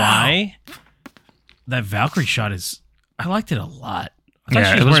don't know why that Valkyrie shot is. I liked it a lot. I thought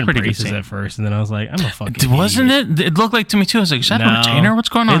she was wearing pretty braces at first, and then I was like, I'm a fucking. Wasn't it? It looked like to me too. I was like, is that a retainer? What's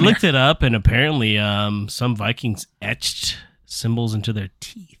going on? They looked it up, and apparently, some Vikings etched symbols into their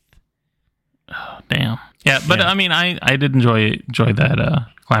teeth. Oh, damn. Yeah, but I mean, I did enjoy that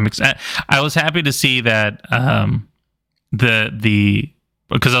climax. I was happy to see that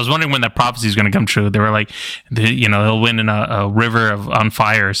because I was wondering when that prophecy is going to come true. They were like, he'll win in a river on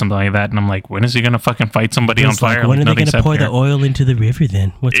fire or something like that. And I'm like, when is he going to fucking fight somebody on fire? When are they going to pour the oil into the river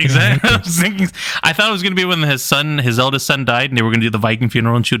then? What's exactly. I thought it was going to be when his eldest son died, and they were going to do the Viking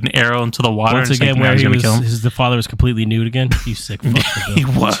funeral and shoot an arrow into the water. Once again, where the father was completely nude again. You sick fuck. He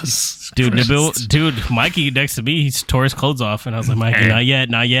was. Dude, Mikey next to me, he tore his clothes off, and I was like, Mikey,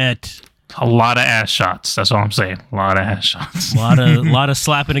 not yet. A lot of ass shots. That's all I'm saying. A lot of ass shots. A lot of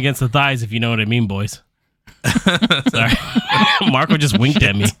slapping against the thighs, if you know what I mean, boys. Sorry. Marco just winked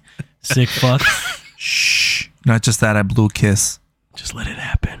at me. Sick fuck. Shh. Not just that, I blew a kiss. Just let it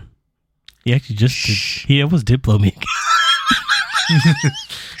happen. He actually just did. He almost did blow me.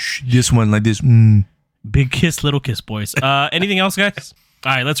 This one like this. Big kiss, little kiss, boys. Anything else, guys?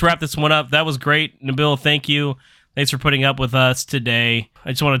 All right, let's wrap this one up. That was great. Nabil, thank you. Thanks for putting up with us today. I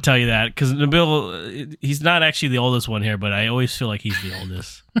just want to tell you that because Nabil, he's not actually the oldest one here, but I always feel like he's the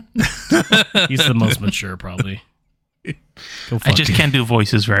oldest. He's the most mature, probably. I just can't do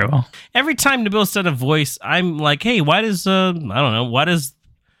voices very well. Every time Nabil's done a voice, I'm like, hey, why does why does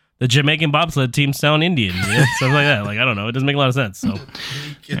the Jamaican bobsled team sound Indian? You know? Something like that. Like, I don't know. It doesn't make a lot of sense. So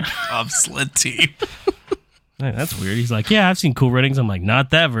Bobsled team. Hey, that's weird. He's like, yeah, I've seen Cool Runnings. I'm like,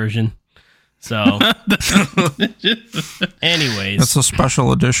 not that version. So, anyways, that's a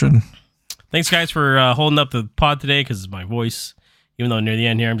special edition. Thanks, guys, for holding up the pod today because my voice, even though near the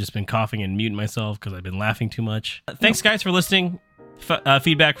end here, I've just been coughing and muting myself because I've been laughing too much. Thanks, guys, for listening.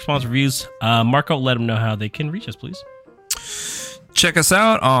 Feedback, response, reviews. Marco, let them know how they can reach us, please. Check us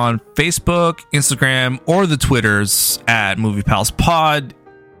out on Facebook, Instagram, or the Twitters at Movie Pals Pod.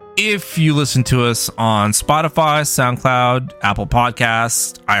 If you listen to us on Spotify, SoundCloud, Apple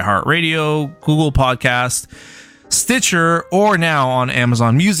Podcasts, iHeartRadio, Google Podcast, Stitcher, or now on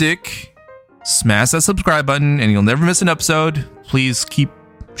Amazon Music, smash that subscribe button and you'll never miss an episode. Please keep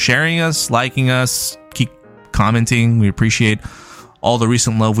sharing us, liking us, keep commenting. We appreciate all the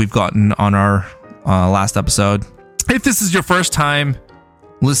recent love we've gotten on our last episode. If this is your first time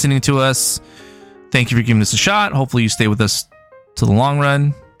listening to us, thank you for giving us a shot. Hopefully you stay with us to the long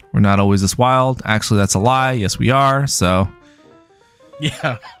run. We're not always this wild. Actually, that's a lie. Yes, we are. So,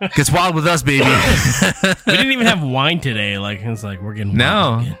 yeah, gets wild with us, baby. We didn't even have wine today. Like it's like we're getting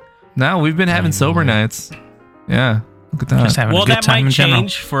wild again. No, we've been having sober nights. Yeah, look at that. Just having well, a good that time might in general.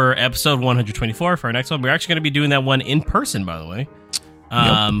 change for episode 124 for our next one. We're actually going to be doing that one in person, by the way.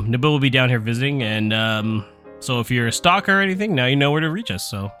 Nabil will be down here visiting, and so if you're a stalker or anything, now you know where to reach us.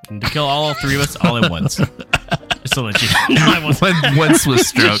 So and to kill all three of us all at once. Just to let you know. One Swiss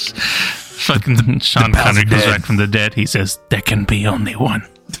stroke. Fucking Sean Connery comes back from the dead. He says, there can be only one.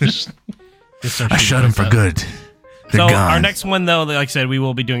 I shot him for good. They're so gone. our next one, though, like I said, we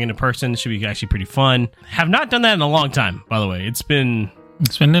will be doing it in person. It should be actually pretty fun. Have not done that in a long time, by the way. It's been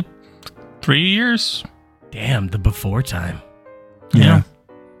 3 years. Damn, the before time. Yeah.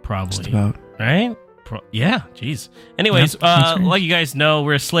 Probably. Just about. Right? Yeah, jeez. Anyways, like you guys know,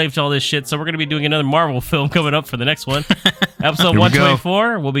 we're a slave to all this shit, so we're going to be doing another Marvel film coming up for the next one. Episode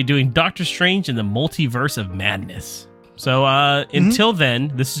 124, we'll be doing Doctor Strange in the Multiverse of Madness. So until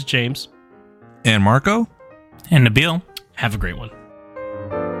then, this is James. And Marco. And Nabil. Have a great one.